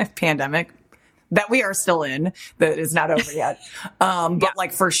pandemic that we are still in, that is not over yet, but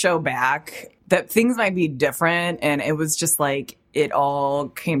like for show back, that things might be different. And it was just like it all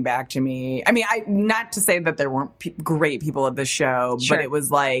came back to me. I mean, not to say that there weren't great people at the show, but it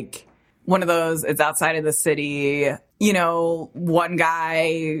was like one of those, it's outside of the city. You know, one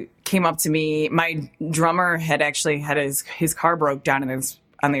guy came up to me. My drummer had actually had his car broke down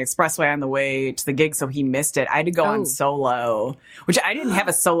on the expressway on the way to the gig, so he missed it. I had to go on solo, which I didn't have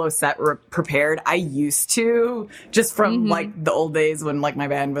a solo set prepared. I used to, just from like the old days when like my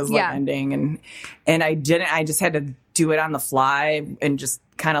band was like ending, and I didn't. I just had to do it on the fly and just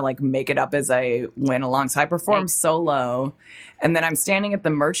kind of like make it up as I went along. So I performed solo, and then I'm standing at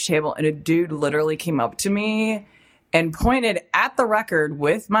the merch table, and a dude literally came up to me and pointed at the record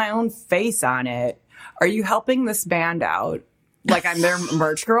with my own face on it. Are you helping this band out? Like I'm their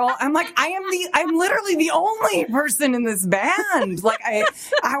merch girl. I'm like, I'm literally the only person in this band. Like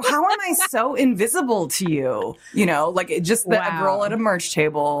how am I so invisible to you? You know, like it just a girl at a merch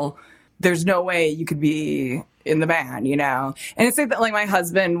table. There's no way you could be in the band, you know? And it's like that, like my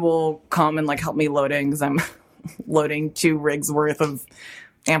husband will come and like help me loading because I'm loading 2 rigs worth of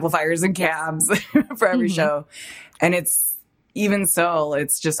amplifiers and cabs for every show. And it's even so,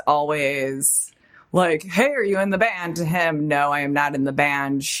 it's just always like, hey, are you in the band? To him, no, I am not in the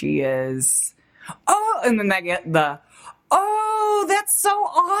band. She is. Oh, and then I get oh, that's so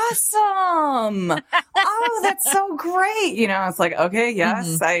awesome. Oh, that's so great. You know, it's like, okay,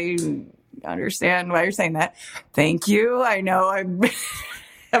 yes, I understand why you're saying that. Thank you. I know I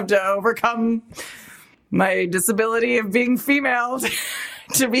have to overcome my disability of being female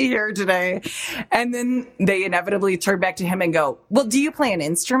to be here today. And then they inevitably turn back to him and go, well, do you play an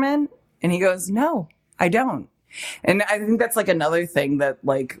instrument? And he goes, no, I don't. And I think that's like another thing that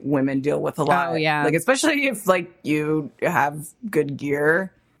like women deal with a lot. Oh, yeah. Like, especially if like you have good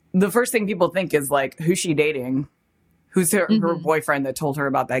gear. The first thing people think is like, who's she dating? Who's her boyfriend that told her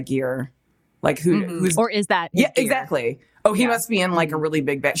about that gear? Like who's, or is that? Yeah, gear? Exactly. Oh, he must be in like a really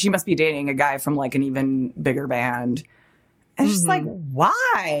big band. She must be dating a guy from like an even bigger band. And it's just like,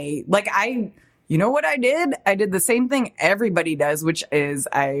 why? Like you know what I did? I did the same thing everybody does, which is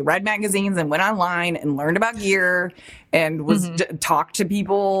I read magazines and went online and learned about gear and was talked to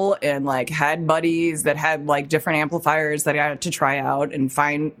people and like had buddies that had like different amplifiers that I had to try out and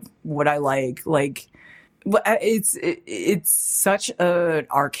find what I like. Like it's such an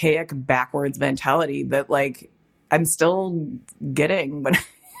archaic backwards mentality that like I'm still getting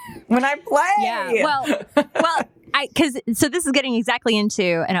when I play. Yeah. Well, so this is getting exactly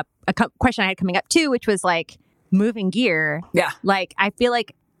into a question I had coming up too, which was like moving gear. Yeah. Like, I feel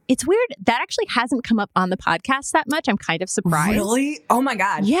like it's weird that actually hasn't come up on the podcast that much. I'm kind of surprised. Really? Oh my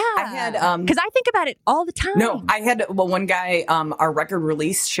God. Yeah. I had, cause I think about it all the time. No, I had, one guy, our record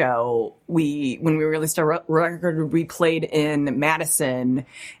release show, when we released our record, we played in Madison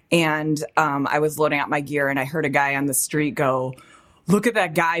and, I was loading out my gear and I heard a guy on the street go, look at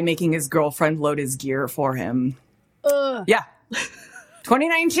that guy making his girlfriend load his gear for him. Yeah.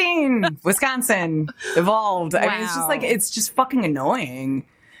 2019, Wisconsin, evolved. Wow. I mean, it's just like, it's just fucking annoying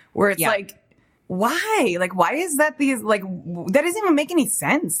where it's like, why? Like, why is that that doesn't even make any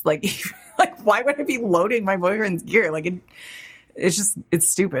sense. Like, why would I be loading my boyfriend's gear? Like, it's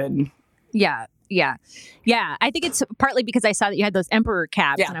stupid. Yeah. Yeah. Yeah. I think it's partly because I saw that you had those Emperor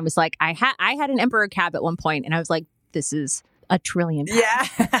cabs and I was like, I had an Emperor cab at one point and I was like, this is $1 trillion. Yeah.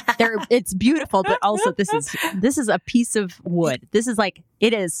 It's beautiful, but also this is a piece of wood. This is like,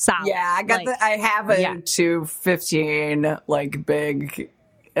 it is solid. Yeah, I have a 215 like big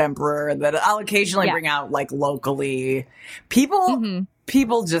Emperor that I'll occasionally bring out like locally.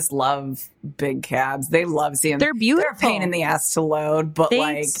 People just love big cabs. They love seeing. They're beautiful. They're a pain in the ass to load, but they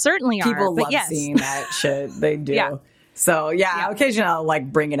like certainly people are. love seeing that shit. They do. Yeah. So occasionally I'll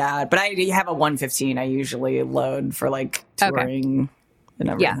like bring it out, but I have a 115. I usually load for like touring and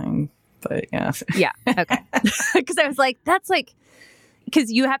everything. But yeah, okay. Because I was like, that's like,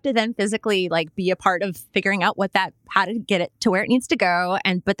 because you have to then physically like be a part of figuring out how to get it to where it needs to go,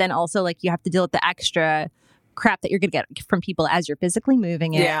 but then also like you have to deal with the extra crap that you're gonna get from people as you're physically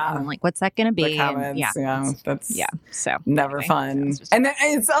moving it. Yeah, and like what's that gonna be? The comments, that's so never fun. And then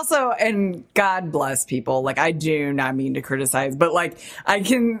it's also, and God bless people. Like I do not mean to criticize, but like I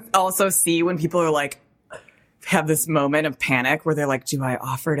can also see when people are like have this moment of panic where they're like, "Do I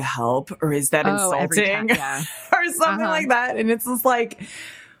offer to help, or is that insulting, or something like that?" And it's just like.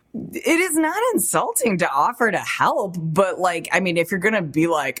 It is not insulting to offer to help, but like, I mean, if you're gonna be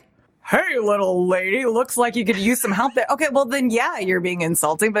like, hey, little lady, looks like you could use some help there. Okay, well then, you're being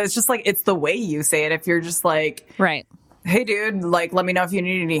insulting, but it's just like, it's the way you say it. If you're just like, right, hey, dude, like, let me know if you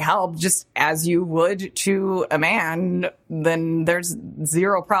need any help, just as you would to a man, then there's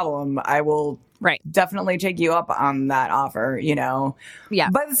zero problem. I will definitely take you up on that offer, you know?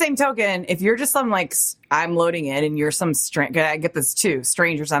 Yeah. By the same token, if you're just some like, I'm loading in and you're some I get this too,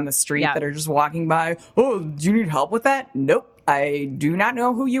 strangers on the street that are just walking by. Oh, do you need help with that? Nope. I do not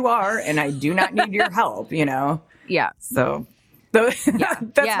know who you are and I do not need your help, you know? Yeah. So that's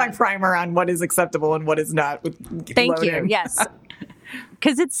my primer on what is acceptable and what is not with Thank loading. you. Yes.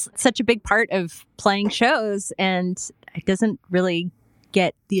 Because it's such a big part of playing shows and it doesn't really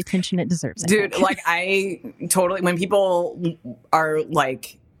get the attention it deserves. Dude, like I totally, when people are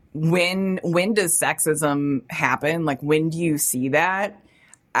like, when does sexism happen? Like, when do you see that?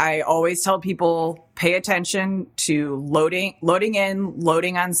 I always tell people, pay attention to loading in,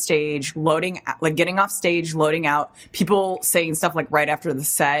 loading on stage, getting off stage, loading out, people saying stuff like right after the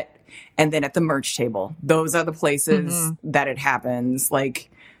set and then at the merch table. Those are the places that it happens. Like,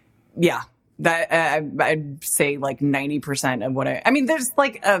 that I'd say like 90% of what I mean, there's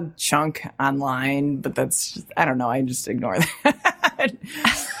like a chunk online, but that's just, I don't know. I just ignore that.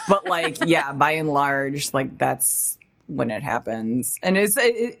 But like, by and large, like that's when it happens. And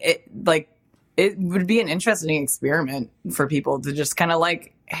it would be an interesting experiment for people to just kind of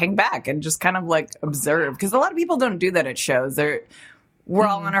like hang back and just kind of like observe. Cause a lot of people don't do that at shows. We're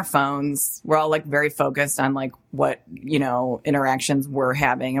all on our phones. We're all like very focused on like what, you know, interactions we're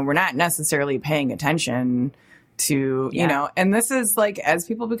having. And we're not necessarily paying attention to, you know, and this is like, as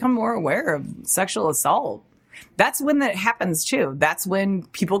people become more aware of sexual assault, that's when that happens too. That's when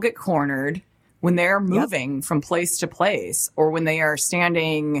people get cornered. when they're moving from place to place, or when they are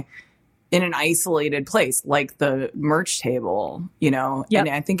standing in an isolated place, like the merch table, you know? And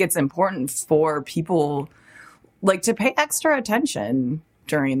I think it's important for people like to pay extra attention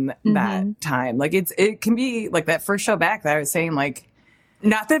during that time. Like it can be like that first show back that I was saying, like,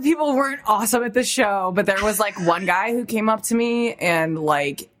 not that people weren't awesome at the show, but there was like one guy who came up to me and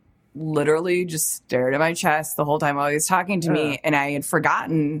like literally just stared at my chest the whole time while he was talking to me. And I had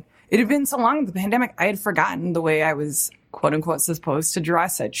forgotten, it had been so long in the pandemic, I had forgotten the way I was quote unquote supposed to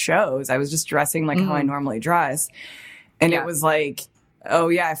dress at shows. I was just dressing like how I normally dress. And it was like, oh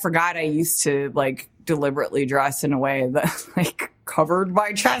yeah, I forgot I used to like deliberately dress in a way that like covered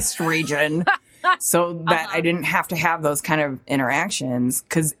my chest region so that I didn't have to have those kind of interactions,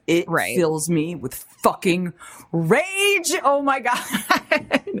 because it fills me with fucking rage. Oh my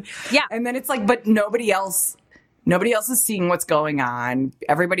God. Yeah. And then it's like, but nobody else is seeing what's going on.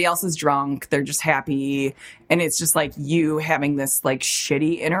 Everybody else is drunk. They're just happy. And it's just like you having this like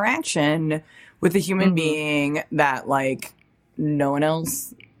shitty interaction with a human being that like no one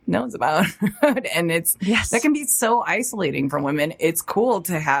else knows about. And that can be so isolating for women. It's cool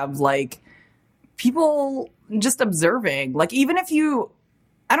to have like people just observing. Like, even if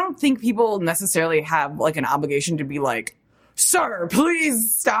I don't think people necessarily have like an obligation to be like, sir,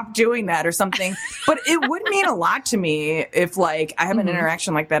 please stop doing that or something. But it would mean a lot to me if like I have an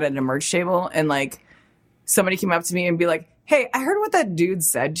interaction like that at a merch table and like somebody came up to me and be like, hey, I heard what that dude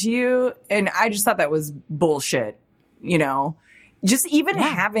said to you, and I just thought that was bullshit, you know? Just even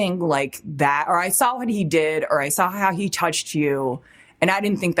having like that, or I saw what he did, or I saw how he touched you, and I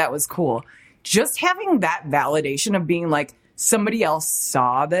didn't think that was cool. Just having that validation of being like, somebody else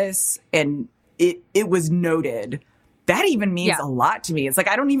saw this and it was noted. That even means a lot to me. It's like,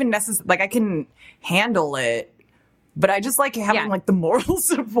 I don't even necessarily, like, I can handle it, but I just like having like the moral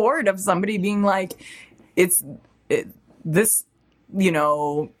support of somebody being like, this, you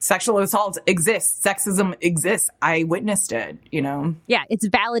know, sexual assault exists, sexism exists. I witnessed it, you know? Yeah, it's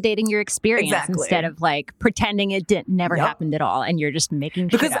validating your experience instead of like pretending it never happened at all, and you're just making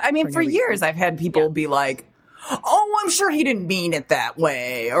shit because up I mean, for years I've had people be like, oh, I'm sure he didn't mean it that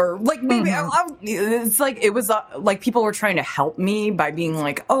way. Or like, maybe it's like, it was like people were trying to help me by being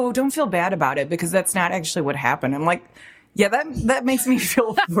like, oh, don't feel bad about it because that's not actually what happened. I'm like, yeah, that makes me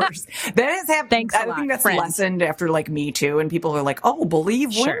feel worse. That has happened. Thanks I think that's lessened after like Me Too, and people are like, oh, believe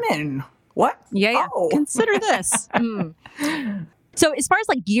women. What? Yeah. Oh. Consider this. So as far as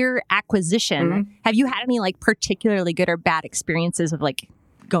like gear acquisition, have you had any like particularly good or bad experiences of like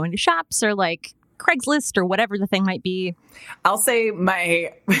going to shops or like Craigslist or whatever the thing might be? I'll say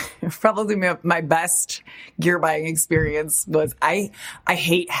probably my best gear buying experience was I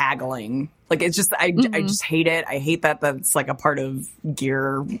hate haggling. Like, it's just, I just hate it. I hate that that's like a part of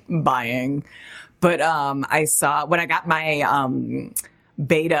gear buying. But I saw when I got my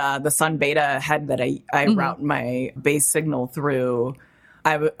Beta, the Sun Beta head that I route my bass signal through,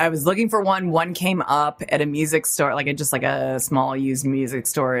 I was looking for one came up at a music store, like just like a small used music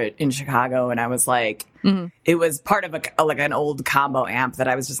store in Chicago. And I was like, it was part of like an old combo amp that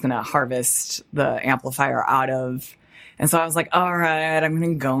I was just going to harvest the amplifier out of. And so I was like, all right, I'm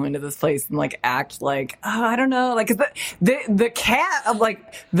going to go into this place and like act like, oh, I don't know. Like the cat of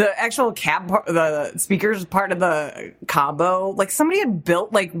like the actual cab, the speakers part of the combo, like somebody had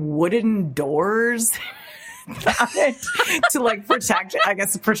built like wooden doors to like protect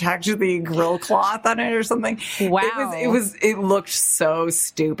the grill cloth on it or something. Wow. It looked so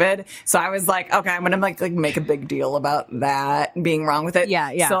stupid. So I was like, okay, I'm gonna like make a big deal about that being wrong with it.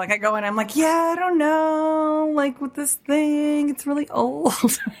 Yeah. So like I go in, I'm like, yeah, I don't know, like with this thing, it's really old.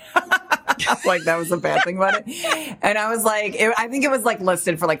 Like that was a bad thing about it. And I was like, I think it was like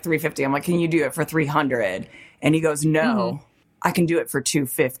listed for like $350. I'm like, can you do it for $300? And he goes, no, I can do it for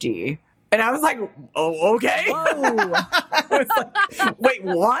 $250. And I was like, oh, okay. Whoa. I was like, wait,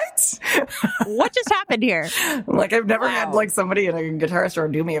 what? What just happened here? Like, I've never had like somebody in a guitar store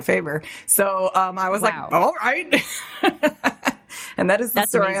do me a favor. So I was like, all right. And that's the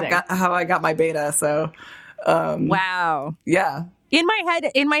story of how I got my Beta. So, wow. Yeah. In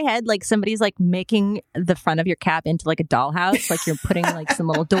my head, like somebody's like making the front of your cap into like a dollhouse. Like you're putting like some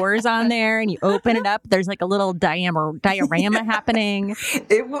little doors on there and you open it up. There's like a little diorama happening.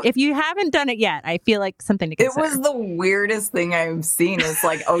 If you haven't done it yet, I feel like something to consider. It was the weirdest thing I've seen. It's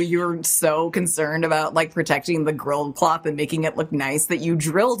like, oh, you're so concerned about like protecting the grill cloth and making it look nice that you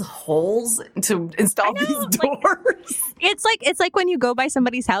drilled holes to install these doors. It's like when you go by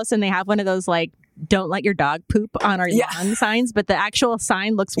somebody's house and they have one of those like, don't let your dog poop on our lawn signs, but the actual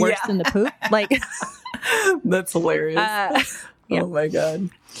sign looks worse than the poop. Like, that's hilarious. Oh my God.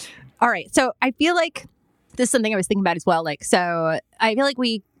 All right. So I feel like this is something I was thinking about as well. Like, so I feel like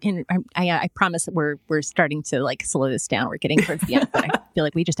we can, I promise that we're starting to like slow this down. We're getting towards the end, but I feel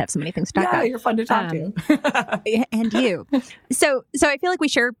like we just have so many things to talk about. Yeah, you're fun to talk to. And you. So I feel like we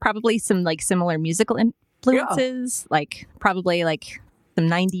share probably some like similar musical influences, like probably like some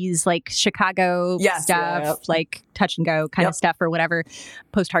 90s, like Chicago stuff, like touch and go kind of stuff or whatever,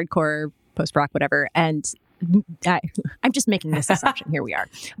 post-hardcore, post-rock, whatever. And I'm just making this assumption. Here we are.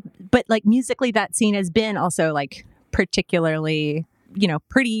 But like musically, that scene has been also like particularly, you know,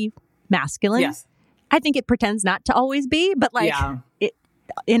 pretty masculine. Yes. I think it pretends not to always be, but like it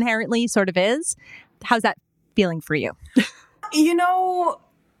inherently sort of is. How's that feeling for you? You know,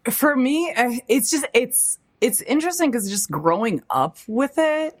 for me, it's interesting because just growing up with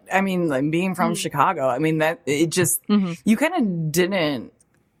it, I mean, like being from Chicago, I mean, that it just, you kind of didn't,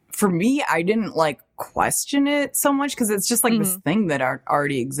 for me, I didn't like question it so much because it's just like this thing that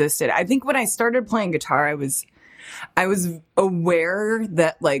already existed. I think when I started playing guitar, I was aware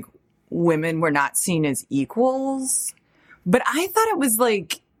that like women were not seen as equals, but I thought it was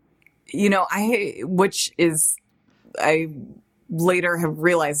like, you know, I later have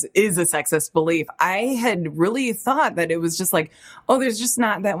realized is a sexist belief. I had really thought that it was just like, oh, there's just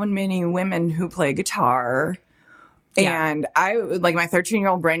not that many women who play guitar. Yeah. And I, like, my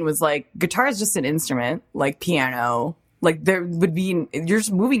 13-year-old brain was like, guitar is just an instrument, like piano. Like, there would be, you're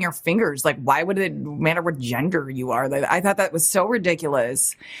just moving your fingers. Like, why would it matter what gender you are? Like, I thought that was so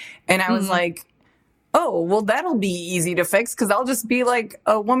ridiculous. And I was like, oh, well, that'll be easy to fix because I'll just be like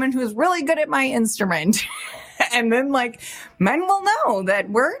a woman who's really good at my instrument. And then, like, men will know that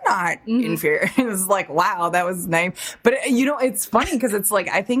we're not inferior. It's like, wow, that was nice. But, you know, it's funny because it's like,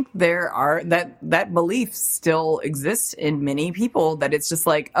 I think that belief still exists in many people that it's just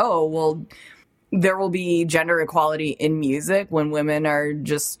like, oh, well, there will be gender equality in music when women are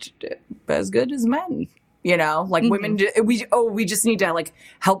just as good as men. You know, like women, we just need to like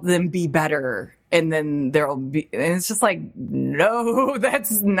help them be better. And then there'll be, and it's just like, no,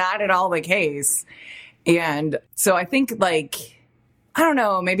 that's not at all the case. And so I think like, I don't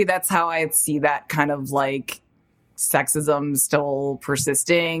know, maybe that's how I see that kind of like sexism still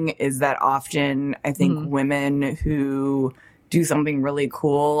persisting is that often I think women who do something really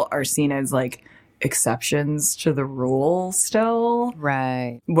cool are seen as like exceptions to the rule still.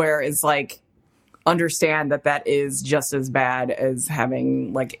 Right. Whereas like, understand that is just as bad as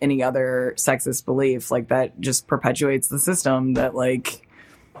having like any other sexist belief. Like that just perpetuates the system that like,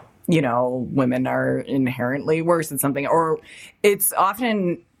 you know, women are inherently worse at something, or it's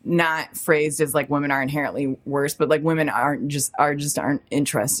often not phrased as like women are inherently worse, but like women aren't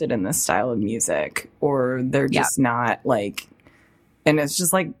interested in this style of music, or they're just not like, and it's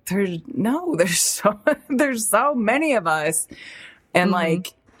just like, there's so many of us. And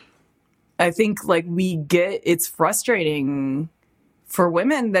like, I think like it's frustrating for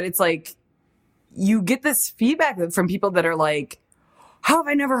women that it's like, you get this feedback from people that are like, how have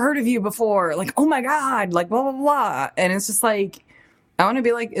I never heard of you before? Like, oh my God, like blah, blah, blah. And it's just like, I want to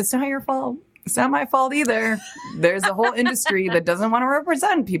be like, it's not your fault. It's not my fault either. There's a whole industry that doesn't want to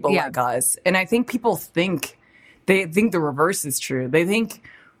represent people like us. And I think people they think the reverse is true. They think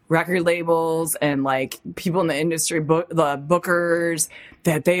record labels and like people in the industry, the bookers,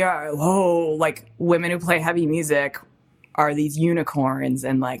 that they are, like women who play heavy music are these unicorns.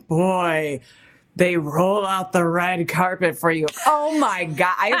 And like, boy, they roll out the red carpet for you. Oh my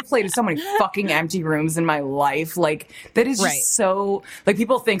God. I have played in so many fucking empty rooms in my life. Like that is just so, like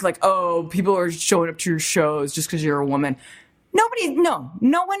people think like, oh, people are showing up to your shows just because you're a woman.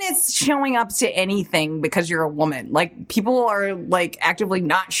 No one is showing up to anything because you're a woman. Like people are like actively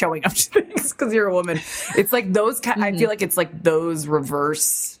not showing up to things because you're a woman. It's like those I feel like it's like those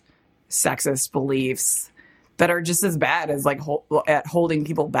reverse sexist beliefs that are just as bad as like at holding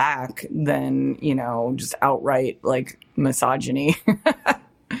people back than, you know, just outright like misogyny.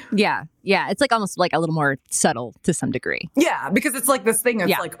 Yeah. It's like almost like a little more subtle to some degree. Yeah, because it's like this thing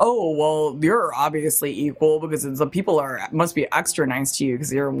that's like, oh, well, you're obviously equal because the people must be extra nice to you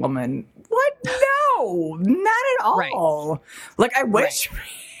because you're a woman. What? No, not at all. Right. Like I wish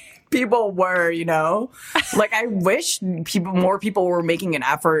people were, you know, like I wish more people were making an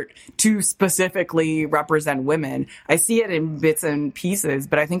effort to specifically represent women. I see it in bits and pieces,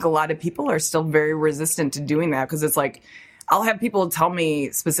 but I think a lot of people are still very resistant to doing that because it's like, I'll have people tell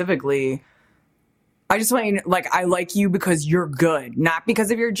me specifically, I just want you to, like, I like you because you're good, not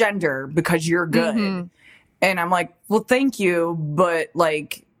because of your gender, because you're good. And I'm like, well, thank you. But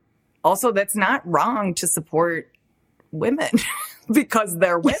like, also that's not wrong to support women because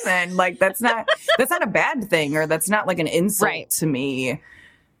they're women. Like that's not a bad thing, or that's not like an insult to me.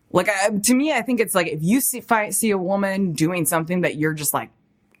 Like, to me, I think it's like, if you see a woman doing something that you're just like,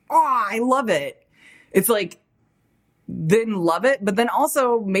 oh, I love it. It's like, then love it, but then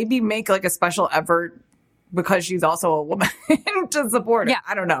also maybe make like a special effort because she's also a woman to support her. Yeah.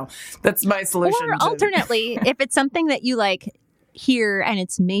 I don't know. That's my solution. Or alternately, if it's something that you like hear and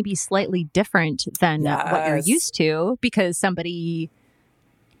it's maybe slightly different than what you're used to because somebody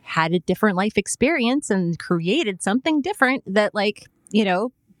had a different life experience and created something different that, like, you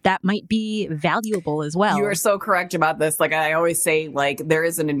know, that might be valuable as well. You are so correct about this. Like, I always say, like, there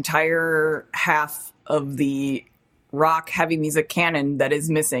is an entire half of the rock heavy music canon that is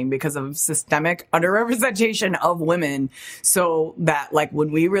missing because of systemic underrepresentation of women. So that, like,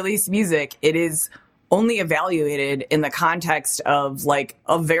 when we release music, it is only evaluated in the context of like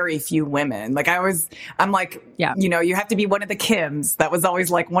a very few women. Like, I'm like, you know, you have to be one of the Kims. That was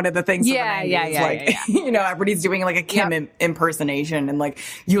always like one of the things. You know, everybody's doing like a Kim impersonation, and like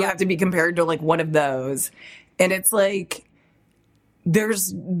you have to be compared to like one of those. And it's like, there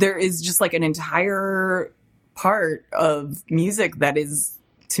is just like an entire part of music that is,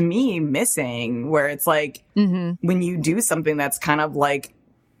 to me, missing, where it's like, when you do something that's kind of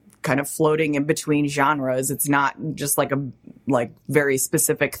floating in between genres, it's not just like a very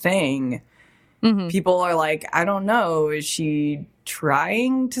specific thing. People are like, I don't know, is she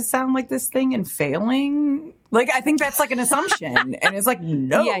trying to sound like this thing and failing? Like, I think that's like an assumption. And it's like,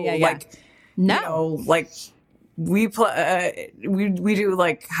 no, like, no, you know, like, we do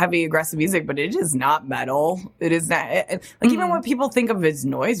like heavy aggressive music, but it is not metal. It is not like, even what people think of as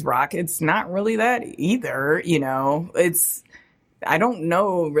noise rock, it's not really that either. You know, I don't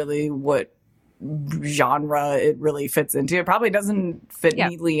know really what genre it really fits into. It probably doesn't fit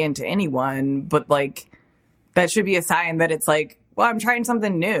neatly into anyone, but like, that should be a sign that it's like, well, I'm trying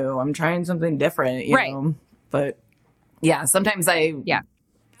something new. I'm trying something different, you know? But yeah, sometimes I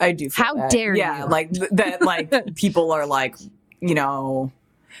do feel How that. dare you? Yeah, like that, like people are like, you know,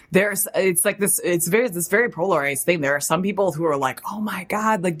 it's like this very polarized thing. There are some people who are like, oh my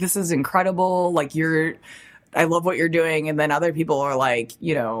God, like this is incredible. Like I love what you're doing. And then other people are like,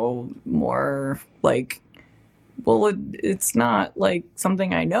 you know, more like, well, it's not like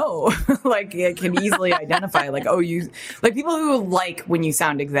something I know. Like, it can easily identify, like, oh, you like people who like when you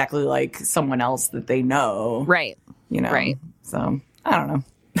sound exactly like someone else that they know. Right. You know? Right. So I don't know.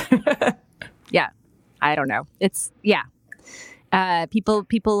 Yeah. I don't know. It's,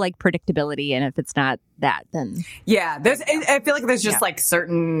 people like predictability. And if it's not that, then. Yeah. I feel like there's just like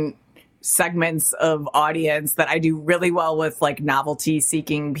certain segments of audience that I do really well with, like novelty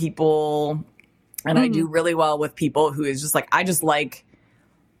seeking people. And I do really well with people who is just like, I just like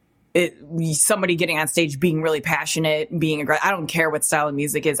it, somebody getting on stage, being really passionate, being aggressive. I don't care what style of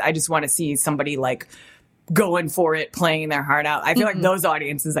music is. I just want to see somebody like going for it, playing their heart out. I feel like those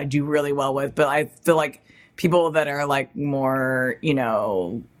audiences I do really well with, but I feel like people that are like more, you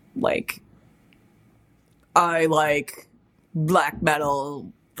know, like, I like black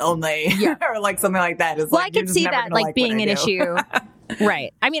metal only, or like something like that. Is well, like, I could see that like being an issue.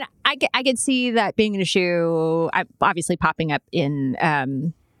 Right. I mean, I could see that being an issue, obviously popping up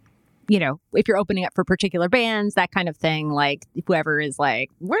in, you know, if you're opening up for particular bands, that kind of thing, like whoever is like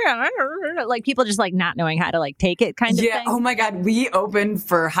people just like not knowing how to like take it kind of thing. Oh my God. We opened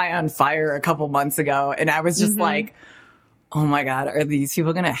for High on Fire a couple months ago, and I was just like, oh my God, are these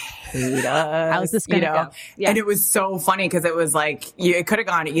people going to hate us? How's this going to go? Yeah. And it was so funny because it was like, it could have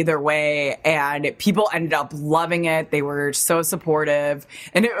gone either way, and people ended up loving it. They were so supportive.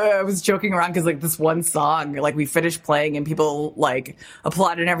 And I was joking around because like this one song, like we finished playing and people like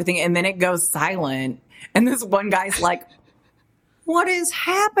applauded and everything, and then it goes silent. And this one guy's like, what is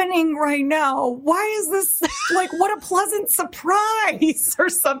happening right now? Why is this like, what a pleasant surprise or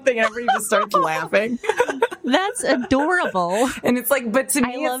something? Everybody just starts laughing. That's adorable. And it's like, but to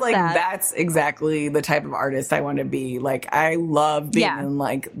me, it's like, that's exactly the type of artist I want to be. Like, I love being in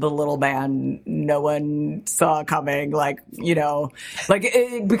like the little band no one saw coming, like, you know, like,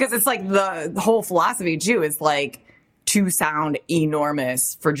 because it's like the whole philosophy too is like to sound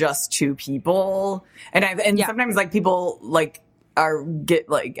enormous for just two people. And sometimes like people like,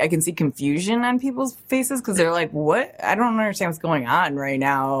 I can see confusion on people's faces because they're like, what? I don't understand what's going on right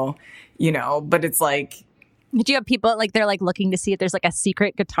now, you know, but it's like. Do you have people like they're like looking to see if there's like a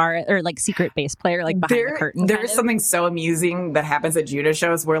secret guitar or like secret bass player like behind the curtain? There's something so amusing that happens at Djunah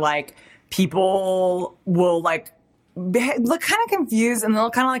shows where like people will like look kind of confused, and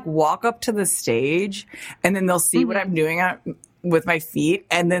they'll kind of like walk up to the stage, and then they'll see what I'm doing with my feet,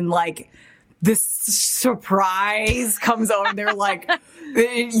 and then like this surprise comes over and they're like,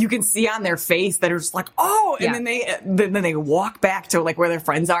 you can see on their face that it's like, oh, and then they walk back to like where their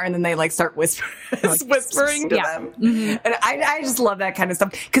friends are and then they like start whispering to them. Mm-hmm. And I just love that kind of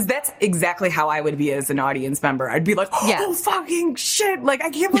stuff because that's exactly how I would be as an audience member. I'd be like, oh, fucking shit. Like,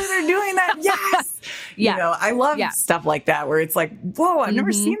 I can't believe they're doing that. Yes. You know, I love stuff like that where it's like, whoa, I've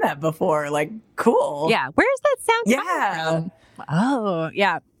never seen that before. Like, cool. Yeah. Where's that sound coming from? Oh,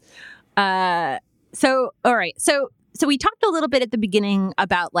 yeah. So, all right. So we talked a little bit at the beginning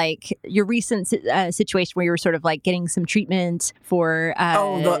about like your recent situation where you were sort of like getting some treatment for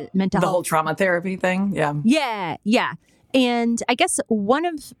mental health. The whole trauma therapy thing. Yeah. Yeah. Yeah. And I guess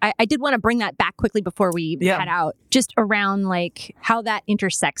I did want to bring that back quickly before we head out, just around like how that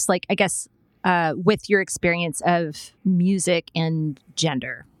intersects, like, I guess, with your experience of music and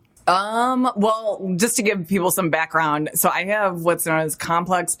gender. Well, just to give people some background. So I have what's known as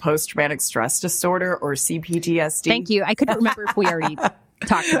complex post-traumatic stress disorder, or CPTSD. Thank you. I couldn't remember if we already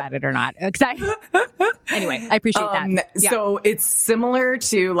talked about it or not. Anyway, I appreciate that. Yeah. So it's similar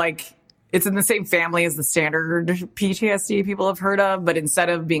to like, it's in the same family as the standard PTSD people have heard of, but instead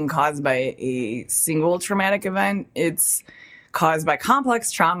of being caused by a single traumatic event, it's caused by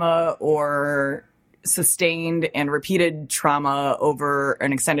complex trauma or sustained and repeated trauma over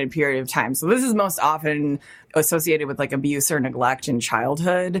an extended period of time. So this is most often associated with like abuse or neglect in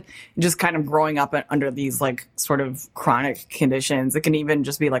childhood, just kind of growing up under these like sort of chronic conditions. It can even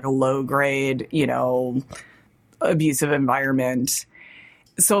just be like a low grade, abusive environment.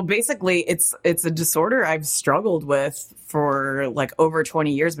 So basically it's a disorder I've struggled with for like over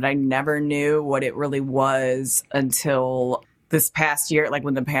 20 years, but I never knew what it really was until this past year, like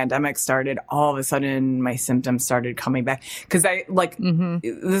when the pandemic started. All of a sudden my symptoms started coming back. Cause I like,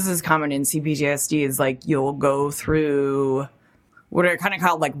 this is common in CPTSD, is like, you'll go through what are kind of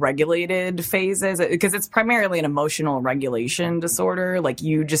called like regulated phases, because it's primarily an emotional regulation disorder. Like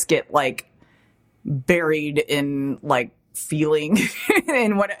you just get like buried in like feeling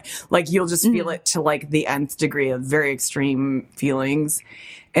and what, like you'll just feel it to like the nth degree of very extreme feelings.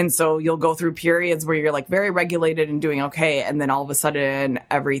 And so you'll go through periods where you're like very regulated and doing okay. And then all of a sudden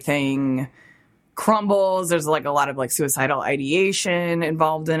everything crumbles. There's like a lot of like suicidal ideation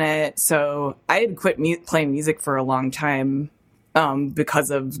involved in it. So I had quit playing music for a long time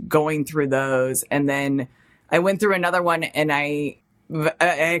because of going through those. And then I went through another one and I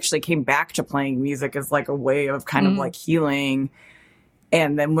actually came back to playing music as like a way of kind of like healing.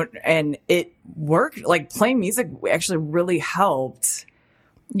 And then and it worked. Like playing music actually really helped.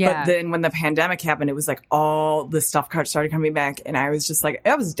 Yeah. But then when the pandemic happened, it was like all the stuff started coming back. And I was just like,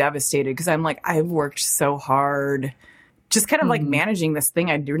 I was devastated because I'm like, I've worked so hard just kind of like managing this thing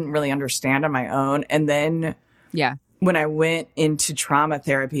I didn't really understand on my own. And then when I went into trauma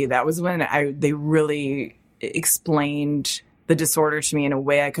therapy, that was when they really explained the disorder to me in a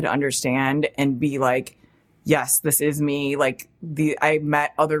way I could understand and be like, yes, this is me. Like I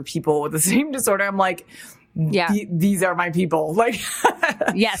met other people with the same disorder. I'm like, these are my people. Like,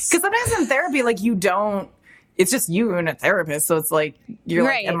 yes. Because sometimes in therapy, like it's just you and a therapist. So it's like, you're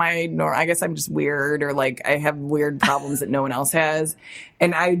like, I guess I'm just weird, or like I have weird problems that no one else has.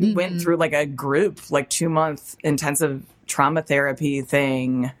 And I went through like a group, like 2-month intensive trauma therapy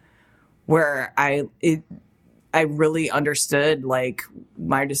thing where I really understood like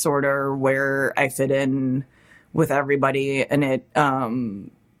my disorder, where I fit in with everybody. And it,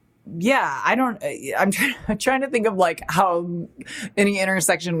 I'm trying to think of like how any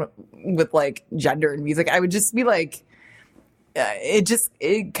intersection with like gender and music, I would just be like,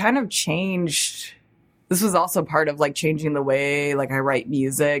 it kind of changed. This was also part of like changing the way like I write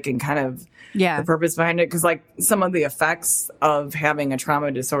music and kind of the purpose behind it. Cause like some of the effects of having a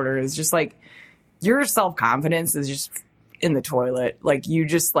trauma disorder is just like your self-confidence is just in the toilet. Like you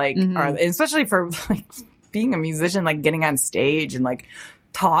just like are, especially for like being a musician, like getting on stage and like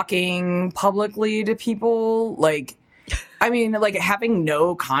talking publicly to people, like, I mean, like having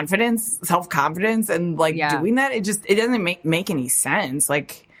no confidence, self-confidence, and like doing that, it doesn't make any sense.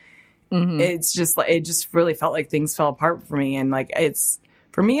 Like, it's just like, it just really felt like things fell apart for me. And like,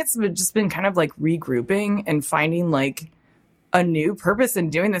 for me, it's just been kind of like regrouping and finding like a new purpose in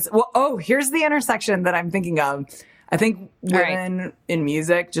doing this. Well, here's the intersection that I'm thinking of. I think women in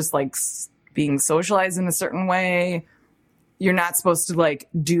music, just like being socialized in a certain way, you're not supposed to like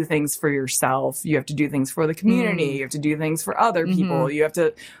do things for yourself. You have to do things for the community. You have to do things for other people. You have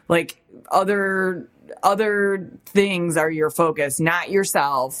to like other things are your focus, not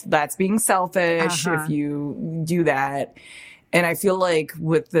yourself. That's being selfish if you do that. And I feel like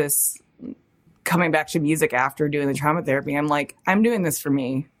with this coming back to music after doing the trauma therapy, I'm like, I'm doing this for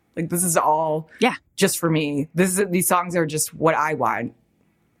me. Like, this is all just for me. These songs are just what I want,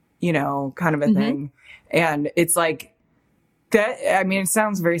 you know, kind of a thing. And it's like that. I mean, it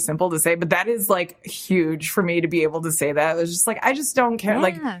sounds very simple to say, but that is like huge for me to be able to say that. It was just like, I just don't care.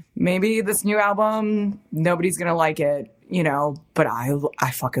 Like, maybe this new album, nobody's going to like it, you know, but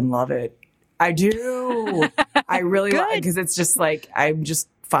I fucking love it. I do. I really love it, because it's just like, I'm just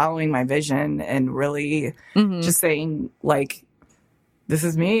following my vision and really just saying, like, this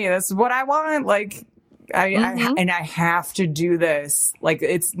is me. This is what I want. Like, I have to do this. Like,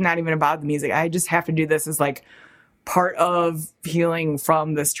 it's not even about the music. I just have to do this as like part of healing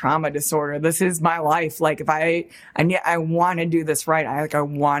from this trauma disorder. This is my life. Like, if I want to do this right. I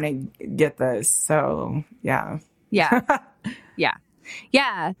want to get this. So yeah.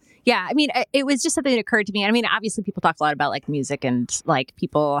 I mean, it was just something that occurred to me. I mean, obviously people talk a lot about like music and like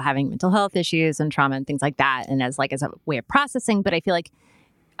people having mental health issues and trauma and things like that. And as a way of processing, but I feel like,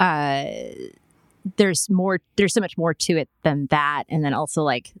 there's so much more to it than that. And then also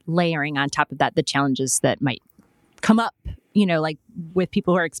like layering on top of that, the challenges that might come up, you know, like with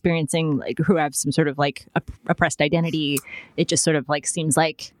people who are experiencing, like, who have some sort of like oppressed identity. It just sort of like seems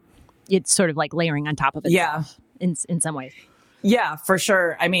like it's sort of like layering on top of it. Yeah. In some ways. Yeah, for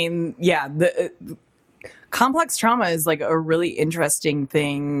sure. I mean, the complex trauma is like a really interesting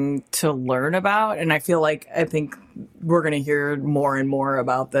thing to learn about. And I think we're going to hear more and more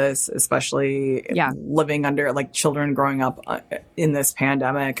about this, especially living under, like, children growing up in this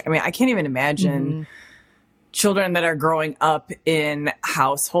pandemic. I mean, I can't even imagine children that are growing up in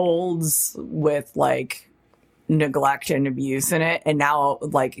households with like neglect and abuse in it, and now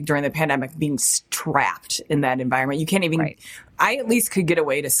like during the pandemic being trapped in that environment. You can't even I at least could get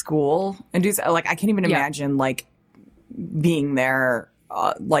away to school and do like, I can't even imagine like being there,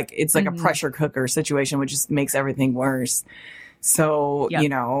 like it's like a pressure cooker situation, which just makes everything worse. So, you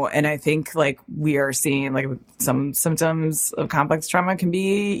know, and I think like we are seeing like some symptoms of complex trauma can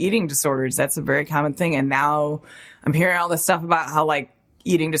be eating disorders. That's a very common thing. And now I'm hearing all this stuff about how like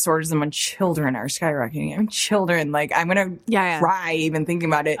eating disorders among children are skyrocketing. I mean, children, like, I'm going to cry even thinking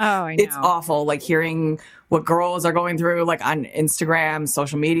about it. Oh, I know. It's awful. Like hearing what girls are going through, like on Instagram,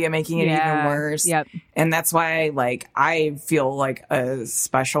 social media, making it even worse. Yep. And that's why, like, I feel like a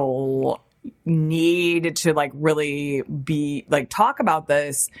special need to like really be like, talk about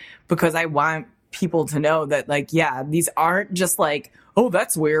this, because I want people to know that, like, these aren't just like, oh,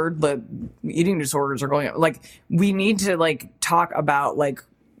 that's weird, but eating disorders are going on. Like, we need to like talk about like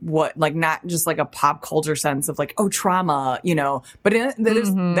what, like, not just like a pop culture sense of like, oh, trauma, you know, but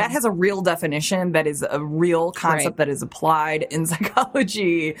that has a real definition, that is a real concept that is applied in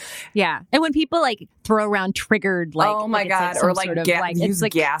psychology. Yeah. And when people like throw around triggered, like, oh my God, or like, use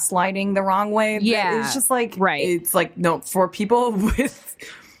like gaslighting the wrong way. Yeah. It's just like, it's like, no, for people with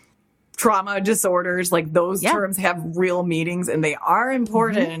trauma disorders, like those terms have real meanings and they are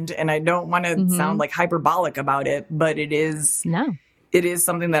important. And I don't want to sound like hyperbolic about it, but it is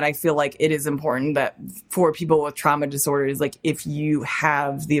something that I feel like it is important that for people with trauma disorders, like if you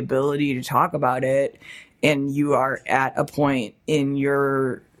have the ability to talk about it and you are at a point in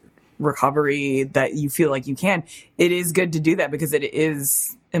your recovery that you feel like you can, it is good to do that, because it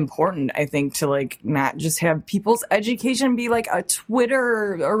is important, I think, to like not just have people's education be like a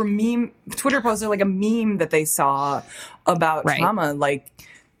Twitter post or like a meme that they saw about trauma. Like,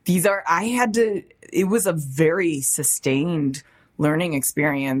 it was a very sustained learning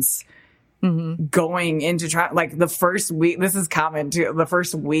experience going into trauma. Like the first week, this is common too, the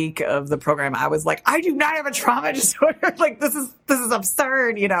first week of the program, I was like, I do not have a trauma disorder. Like, this is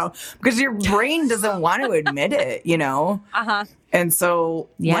absurd, you know, because your brain doesn't want to admit it, you know? And so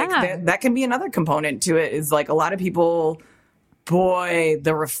like that can be another component to it, is like a lot of people,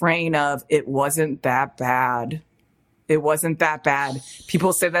 the refrain of, it wasn't that bad. It wasn't that bad.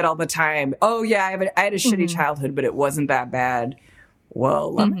 People say that all the time. Oh yeah, I had a shitty childhood, but it wasn't that bad.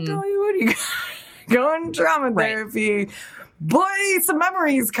 Well, let me tell you what, you go in trauma therapy. Boy, some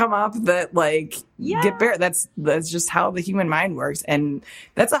memories come up that like get buried. That's just how the human mind works. And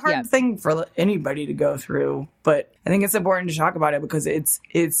that's a hard thing for anybody to go through. But I think it's important to talk about it, because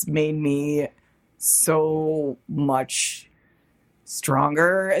it's made me so much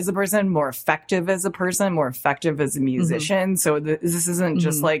stronger as a person, more effective as a person, more effective as a musician. So this isn't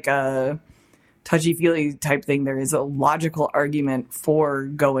just like a touchy-feely type thing. There is a logical argument for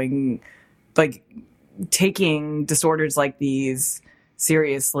taking disorders like these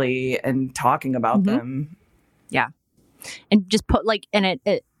seriously and talking about them. Yeah. And just put like, and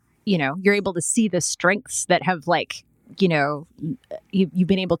it, you know, you're able to see the strengths that have like you've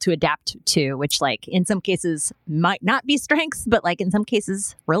been able to adapt to, which like in some cases might not be strengths, but like in some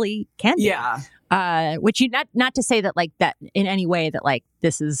cases really can be. Yeah. Which you not to say that like that in any way that like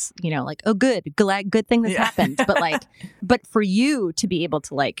this is, like, oh, good thing this happened. But like, but for you to be able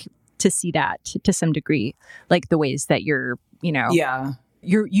to like, to see that to some degree, like the ways that you're, yeah.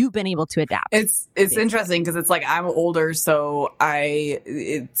 You've been able to adapt. It's interesting because it's like I'm older, so I've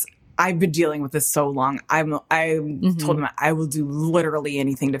been dealing with this so long. I told him I will do literally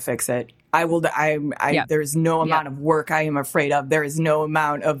anything to fix it. I will. There's no amount of work I am afraid of. There is no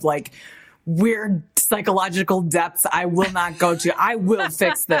amount of like weird psychological depths I will not go to. I will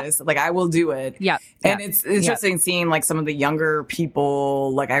fix this. Like I will do it. Yeah. And it's interesting seeing like some of the younger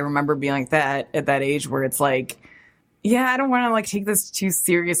people. Like I remember being like that at that age where it's like, yeah, I don't want to like take this too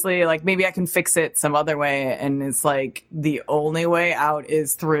seriously. Like maybe I can fix it some other way. And it's like the only way out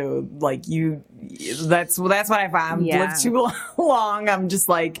is through like that's what I found. Lived too long. I'm just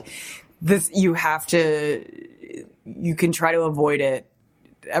like this. You can try to avoid it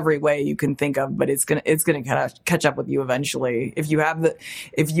every way you can think of, but it's gonna kind of catch up with you eventually. If you have the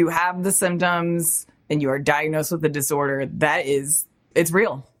symptoms and you are diagnosed with a disorder, it's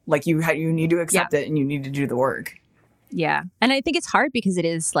real. Like you need to accept it and you need to do the work. Yeah. And I think it's hard because it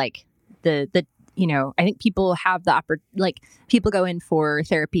is like I think people have people go in for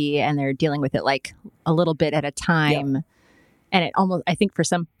therapy and they're dealing with it like a little bit at a time. Yep. And it almost, I think for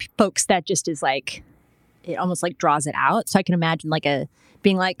some folks that just is like, it almost like draws it out. So I can imagine like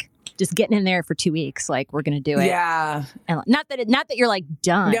being like, just getting in there for 2 weeks, like we're going to do it. Yeah. And not that you're like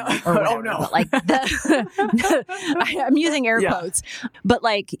done. No. Or whatever, oh no. But like I'm using air quotes, but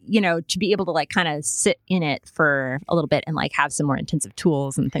like, to be able to like kind of sit in it for a little bit and like have some more intensive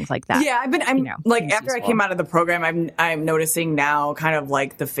tools and things like that. Yeah. I'm like, after useful. I came out of the program, I'm noticing now kind of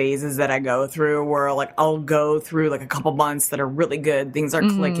like the phases that I go through where like I'll go through like a couple months that are really good. Things are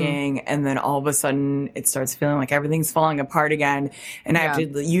clicking. And then all of a sudden it starts feeling like everything's falling apart again. And I have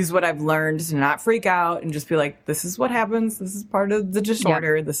to use what I've learned to not freak out and just be like, this is what happens. This is part of the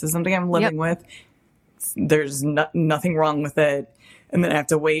disorder. Yep. This is something I'm living with. There's nothing wrong with it. And then I have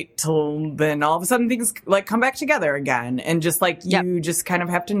to wait till then all of a sudden things like come back together again. And just like, you just kind of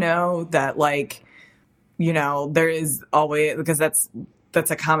have to know that like, there is always, because that's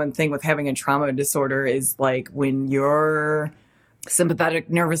a common thing with having a trauma disorder is like when your sympathetic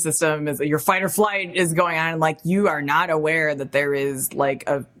nervous system is your fight or flight is going on and like you are not aware that there is like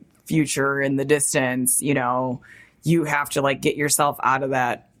a future in the distance, you have to like get yourself out of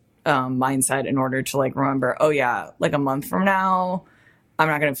that mindset in order to like remember, oh yeah, like a month from now, I'm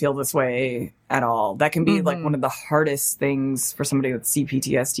not going to feel this way at all. That can be like one of the hardest things for somebody with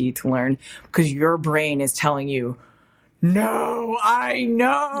CPTSD to learn because your brain is telling you, no, I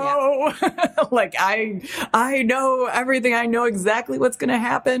know. Yeah. Like I know everything. I know exactly what's going to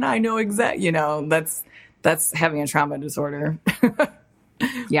happen. I know that's having a trauma disorder.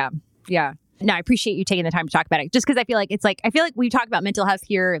 Yeah. Yeah. No, I appreciate you taking the time to talk about it just because I feel like we talk about mental health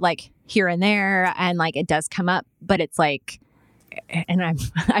here and there and like it does come up, but it's like, and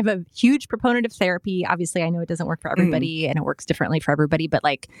I'm a huge proponent of therapy. Obviously, I know it doesn't work for everybody and it works differently for everybody, but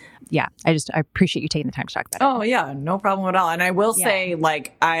like, I appreciate you taking the time to talk about it. Oh yeah, no problem at all. And I will say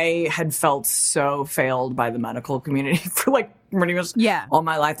like, I had felt so failed by the medical community for like pretty much all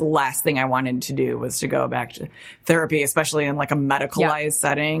my life. The last thing I wanted to do was to go back to therapy, especially in like a medicalized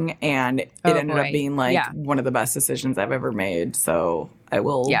setting. And it ended up being like one of the best decisions I've ever made. So I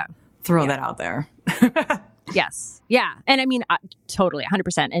will throw that out there. Yes. Yeah. And I mean, totally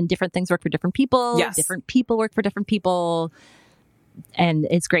 100%. And different things work for different people. Yes. Different people work for different people. And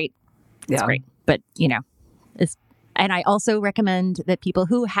it's great. It's great. But, and I also recommend that people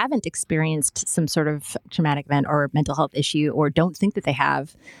who haven't experienced some sort of traumatic event or mental health issue or don't think that they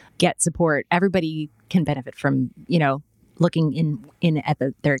have, get support. Everybody can benefit from, looking in at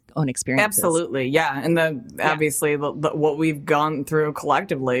their own experiences. Absolutely. Yeah. And obviously what we've gone through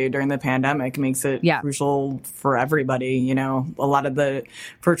collectively during the pandemic makes it crucial for everybody. A lot of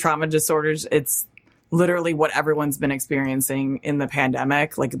for trauma disorders, it's literally what everyone's been experiencing in the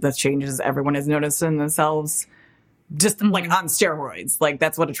pandemic. Like the changes everyone has noticed in themselves, just like on steroids. Like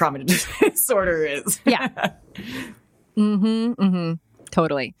that's what a trauma disorder is. Yeah.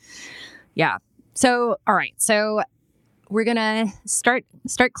 Totally. Yeah. So, all right. So we're gonna start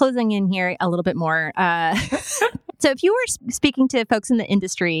closing in here a little bit more. So if you were speaking to folks in the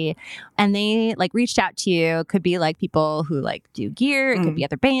industry and they like reached out to you, could be like people who like do gear, it could be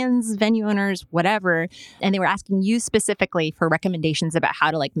other bands, venue owners, whatever, and they were asking you specifically for recommendations about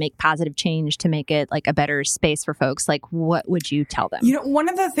how to like make positive change to make it like a better space for folks, like what would you tell them? You know, one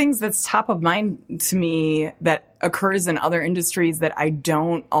of the things that's top of mind to me that occurs in other industries that I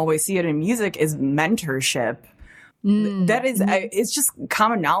don't always see it in music is mentorship. That is, it's just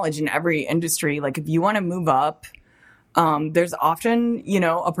common knowledge in every industry. Like if you want to move up, there's often, you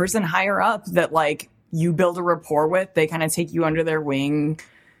know, a person higher up that like you build a rapport with. They kind of take you under their wing,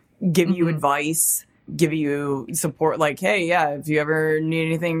 give you advice, give you support. Like, hey, yeah, if you ever need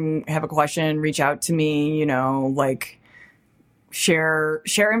anything, have a question, reach out to me, you know, like share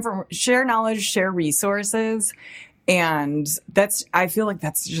knowledge, share resources. And I feel like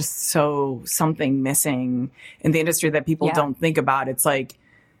that's just something missing in the industry that people don't think about. It's like,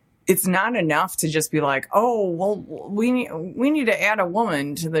 it's not enough to just be like, oh, well, we need to add a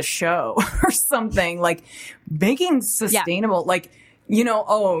woman to the show or something. Like making sustainable, like, you know,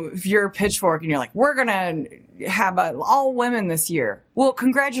 oh, if you're Pitchfork and you're like, we're going to have all women this year. Well,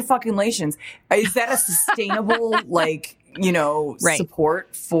 congratulations. Is that a sustainable, like, you know,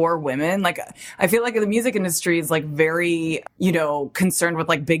 support for women? Like, I feel like the music industry is like very, you know, concerned with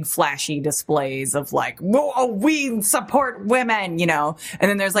like big flashy displays of like, whoa, we support women, you know, and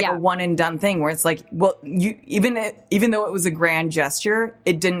then there's like a one and done thing where it's like, well, even though it was a grand gesture,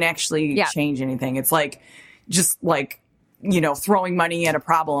 it didn't actually change anything. It's like, just like, you know, throwing money at a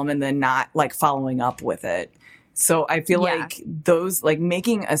problem and then not like following up with it. So I feel like those, like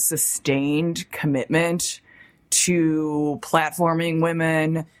making a sustained commitment to platforming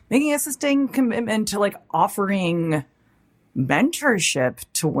women, making a sustained commitment to like offering mentorship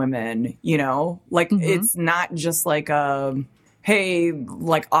to women, you know, like it's not just like hey,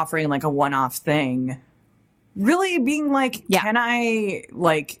 like offering like a one-off thing, really being like, can I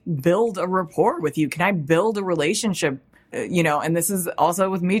like build a rapport with you? Can I build a relationship? You know, and this is also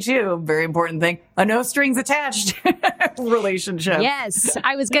with me too, very important thing, a no strings attached relationship. Yes.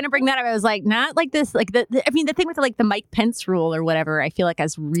 I was going to bring that up. I was like, not like this, like the thing with like the Mike Pence rule or whatever, I feel like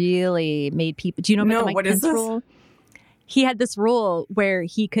has really made people, do you know about the Mike Pence rule? He had this rule where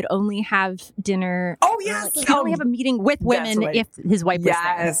he could only have dinner. Oh, yes. He could only have a meeting with women if his wife was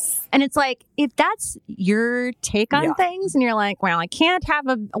there. And it's like, if that's your take on things and you're like, well, I can't have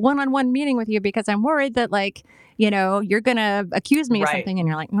a one-on-one meeting with you because I'm worried that like, you know, you're going to accuse me of something. And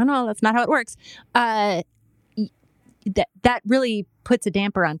you're like, no, that's not how it works. That really puts a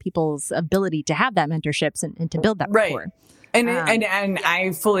damper on people's ability to have that mentorships and to build that rapport. And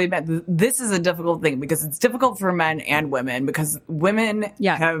I fully admit this is a difficult thing because it's difficult for men and women because women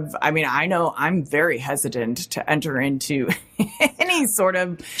have, I mean, I know I'm very hesitant to enter into any sort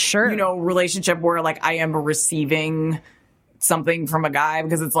of, you know, relationship where like I am receiving something from a guy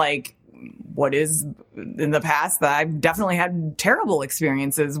because it's like, what is in the past that I've definitely had terrible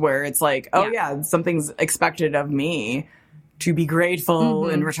experiences where it's like, something's expected of me to be grateful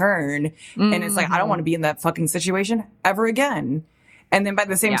in return. And it's like, I don't want to be in that fucking situation ever again. And then by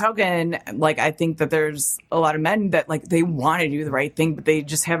the same token, like, I think that there's a lot of men that like, they want to do the right thing, but they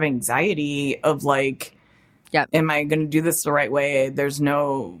just have anxiety of like, am I going to do this the right way? There's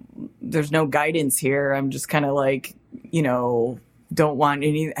no guidance here. I'm just kind of like, you know, I don't want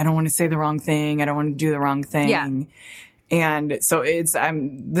to say the wrong thing. I don't want to do the wrong thing. Yeah. And so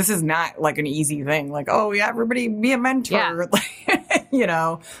this is not like an easy thing. Like, oh yeah, everybody be a mentor, you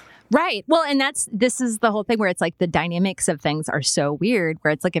know? Right. Well, and this is the whole thing where it's like the dynamics of things are so weird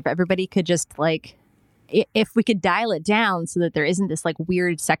where it's like, if everybody could just like, if we could dial it down so that there isn't this like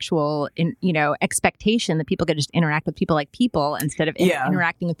weird sexual, you know, expectation that people could just interact with people like people instead of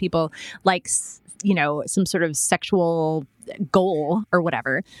interacting with people like, you know, some sort of sexual goal or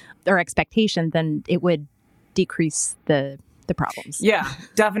whatever, or expectation, then it would decrease the problems. Yeah,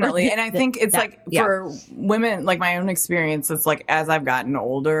 definitely. And I think it's for women, like my own experience, it's like as I've gotten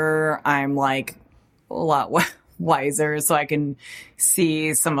older, I'm like a lot wiser, so I can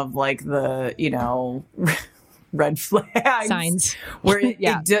see some of like the, you know, red flags signs where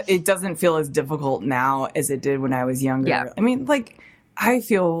it doesn't feel as difficult now as it did when I was younger. Yeah. I mean, like I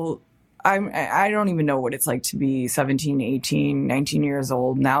feel I don't even know what it's like to be 17, 18, 19 years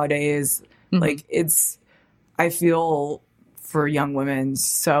old nowadays. Like I feel for young women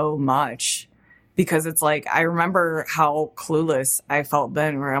so much because it's like, I remember how clueless I felt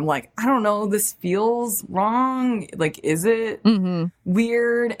then where I'm like, I don't know, this feels wrong. Like, is it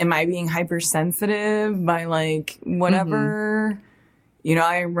weird? Am I being hypersensitive by like whatever? You know,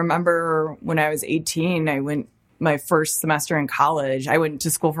 I remember when I was 18, I went my first semester in college, I went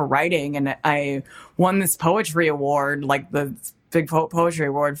to school for writing, and I won this poetry award, like the big poetry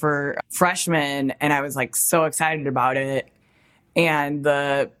award for freshmen. And I was like so excited about it. And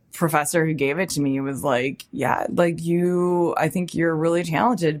the professor who gave it to me was like, yeah, like I think you're really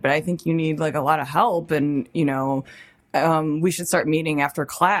talented, but I think you need like a lot of help. And, we should start meeting after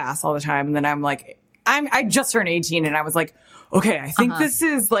class all the time. And then I'm like, I just turned 18, and I was like, okay, I think this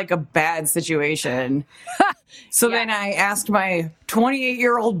is like a bad situation. So then I asked my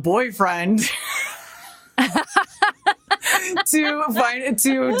 28-year-old boyfriend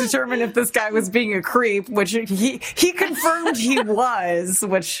to determine if this guy was being a creep, which he confirmed he was,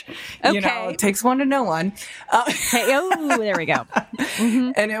 which, takes one to know one. There we go.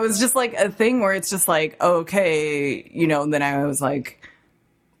 Mm-hmm. And it was just like a thing where it's just like, okay, then I was like,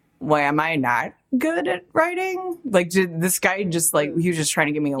 why am I not good at writing? Like, did this guy just like, he was just trying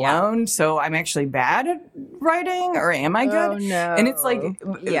to get me alone? So I'm actually bad at writing, or am I good? Oh, no. And it's like,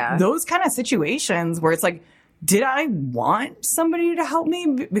 those kind of situations where it's like, did I want somebody to help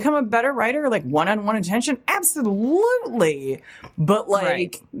me become a better writer? Like one-on-one attention? Absolutely. But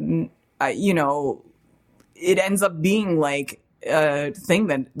like, it ends up being like a thing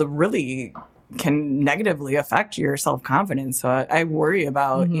that really can negatively affect your self-confidence. So I worry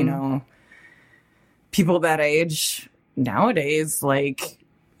about, people that age nowadays, like,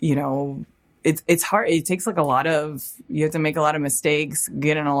 it's hard. It takes like you have to make a lot of mistakes,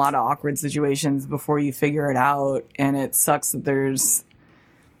 get in a lot of awkward situations before you figure it out. And it sucks that there's,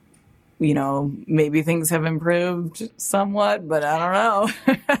 maybe things have improved somewhat, but I don't know.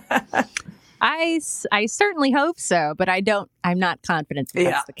 I certainly hope so, but I'm not confident that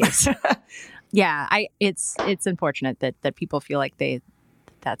that's the case. It's unfortunate that people feel like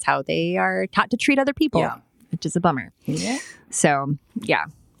that's how they are taught to treat other people, which is a bummer. Yeah. So,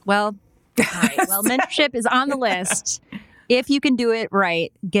 well, all right. Well, mentorship is on the list. If you can do it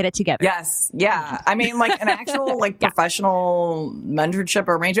right, get it together. Yes. Yeah. I mean, like an actual professional mentorship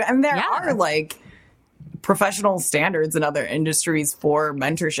arrangement. And there are like professional standards in other industries for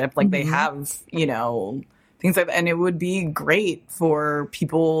mentorship. Like they have, things like that. And it would be great for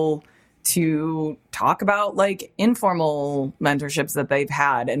people to talk about like informal mentorships that they've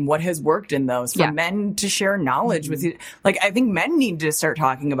had and what has worked in those, for men to share knowledge with you. Like, I think men need to start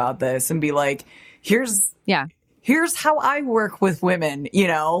talking about this and be like, here's how I work with women,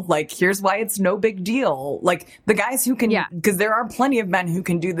 like, here's why it's no big deal. Like the guys who can, because there are plenty of men who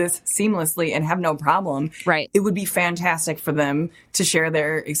can do this seamlessly and have no problem. Right. It would be fantastic for them to share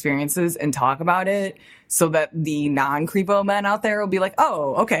their experiences and talk about it, so that the non-creepo men out there will be like,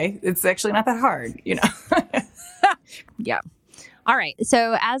 oh, okay, it's actually not that hard, Yeah. All right.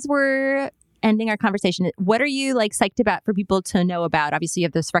 So as we're ending our conversation, what are you like psyched about for people to know about? Obviously, you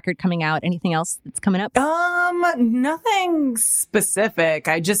have this record coming out. Anything else that's coming up? Nothing specific.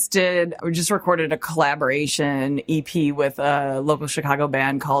 I just recorded a collaboration EP with a local Chicago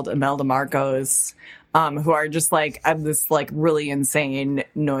band called Imelda Marcos, who are just like this like really insane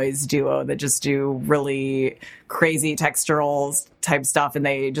noise duo that just do really crazy textural type stuff. And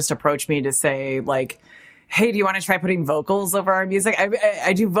they just approached me to say like, hey, do you want to try putting vocals over our music?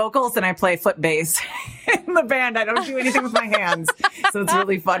 I do vocals and I play foot bass in the band. I don't do anything with my hands. So it's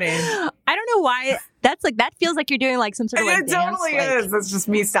really funny. I don't know why. That's like, that feels like you're doing like some sort of like dance. It totally is. It's just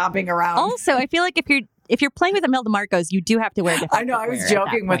me stomping around. Also, I feel like if you're playing with Imelda Marcos, you do have to wear different I know. I was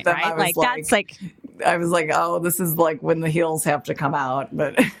joking with them. Right? I was like, oh, this is like when the heels have to come out.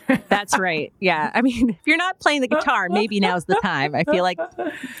 But that's right. Yeah. I mean, if you're not playing the guitar, maybe now's the time. I feel like.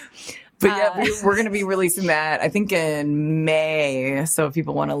 But yeah, we're going to be releasing that, I think, in May. So if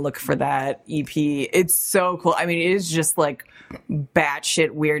people want to look for that EP, it's so cool. I mean, it is just like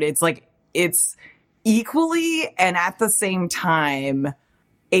batshit weird. It's like, it's equally and at the same time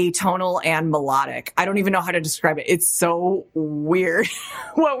atonal and melodic. I don't even know how to describe it. It's so weird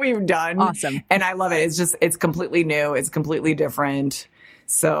what we've done. Awesome. And I love it. It's completely new. It's completely different.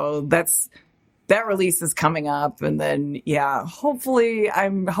 So that release is coming up. And then, hopefully,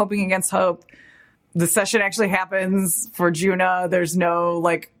 I'm hoping against hope, the session actually happens for Djunah. There's no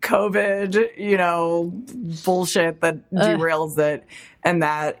like COVID, bullshit that derails it. And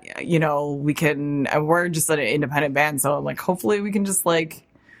that, we're just an independent band. So like, hopefully we can just like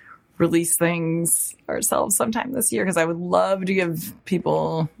release things ourselves sometime this year. Cause I would love to give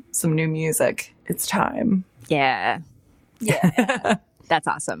people some new music. It's time. Yeah. That's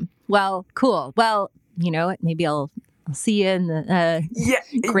awesome. Well, cool. Well, maybe I'll see you in the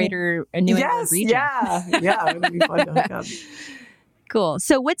greater New England region. Yeah. It would be fun to hook up. Cool.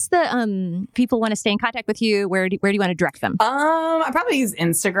 So what's the people want to stay in contact with you? Where do you want to direct them? I probably use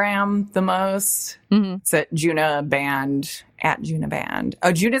Instagram the most. Mm-hmm. It's at Djunah Band, at Djunah Band.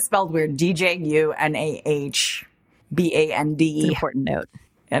 Oh, Djunah spelled weird. DJUNAH BAND. It's an important note.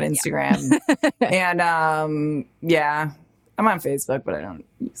 At Instagram. And yeah. I'm on Facebook, but I don't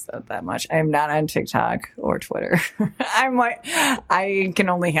use that much. I'm not on TikTok or Twitter. I can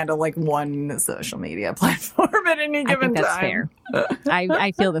only handle like one social media platform at any given time. That's fair.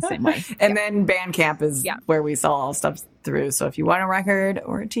 I feel the same way. And then Bandcamp is where we sell all stuff through. So if you want a record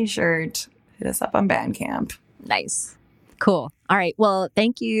or a t-shirt, hit us up on Bandcamp. Nice. Cool. All right. Well,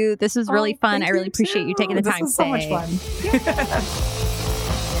 thank you. This was really fun. I really appreciate you taking the time today. This was so much fun.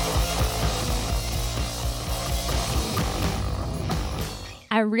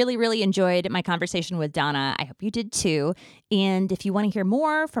 I really, really enjoyed my conversation with Donna. I hope you did too. And if you want to hear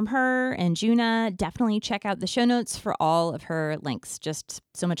more from her and Djunah, definitely check out the show notes for all of her links. Just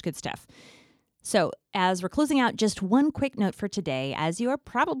so much good stuff. So as we're closing out, just one quick note for today. As you are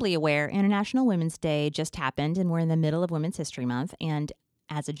probably aware, International Women's Day just happened, and we're in the middle of Women's History Month. And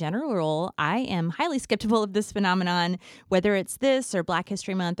as a general rule, I am highly skeptical of this phenomenon, whether it's this or Black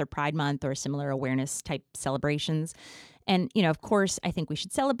History Month or Pride Month or similar awareness type celebrations. And, of course, I think we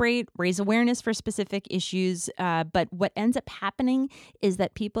should celebrate, raise awareness for specific issues. But what ends up happening is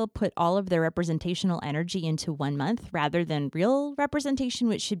that people put all of their representational energy into 1 month rather than real representation,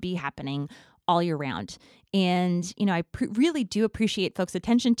 which should be happening all year round. And, I really do appreciate folks'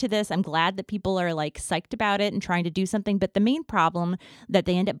 attention to this. I'm glad that people are like psyched about it and trying to do something. But the main problem that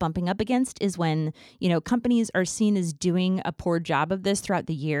they end up bumping up against is when, companies are seen as doing a poor job of this throughout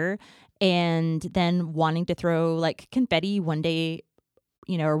the year and then wanting to throw like confetti one day,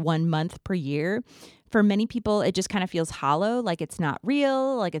 or 1 month per year. For many people, it just kind of feels hollow, like it's not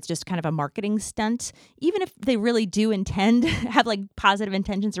real, like it's just kind of a marketing stunt, even if they really do have like positive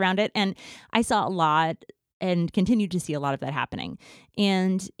intentions around it. And I saw a lot and continue to see a lot of that happening.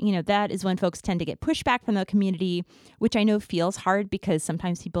 And, that is when folks tend to get pushback from the community, which I know feels hard because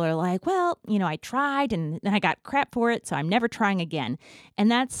sometimes people are like, well, I tried and then I got crap for it, so I'm never trying again. And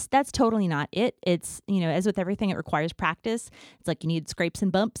that's totally not it. It's, as with everything, it requires practice. It's like you need scrapes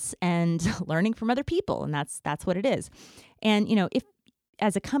and bumps and learning from other people. And that's what it is. And, if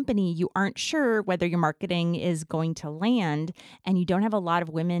as a company, you aren't sure whether your marketing is going to land and you don't have a lot of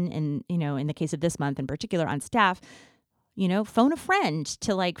women in the case of this month in particular on staff, phone a friend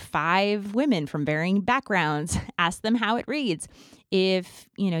to like 5 women from varying backgrounds, ask them how it reads. If,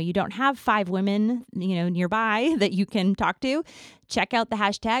 you don't have 5 women, nearby that you can talk to, check out the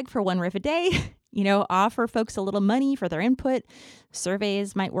hashtag for One Riff a Day. Offer folks a little money for their input.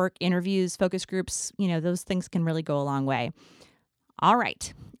 Surveys might work, interviews, focus groups, those things can really go a long way. All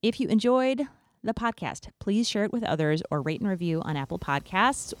right. If you enjoyed the podcast, please share it with others or rate and review on Apple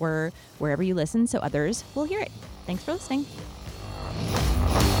Podcasts or wherever you listen so others will hear it. Thanks for listening.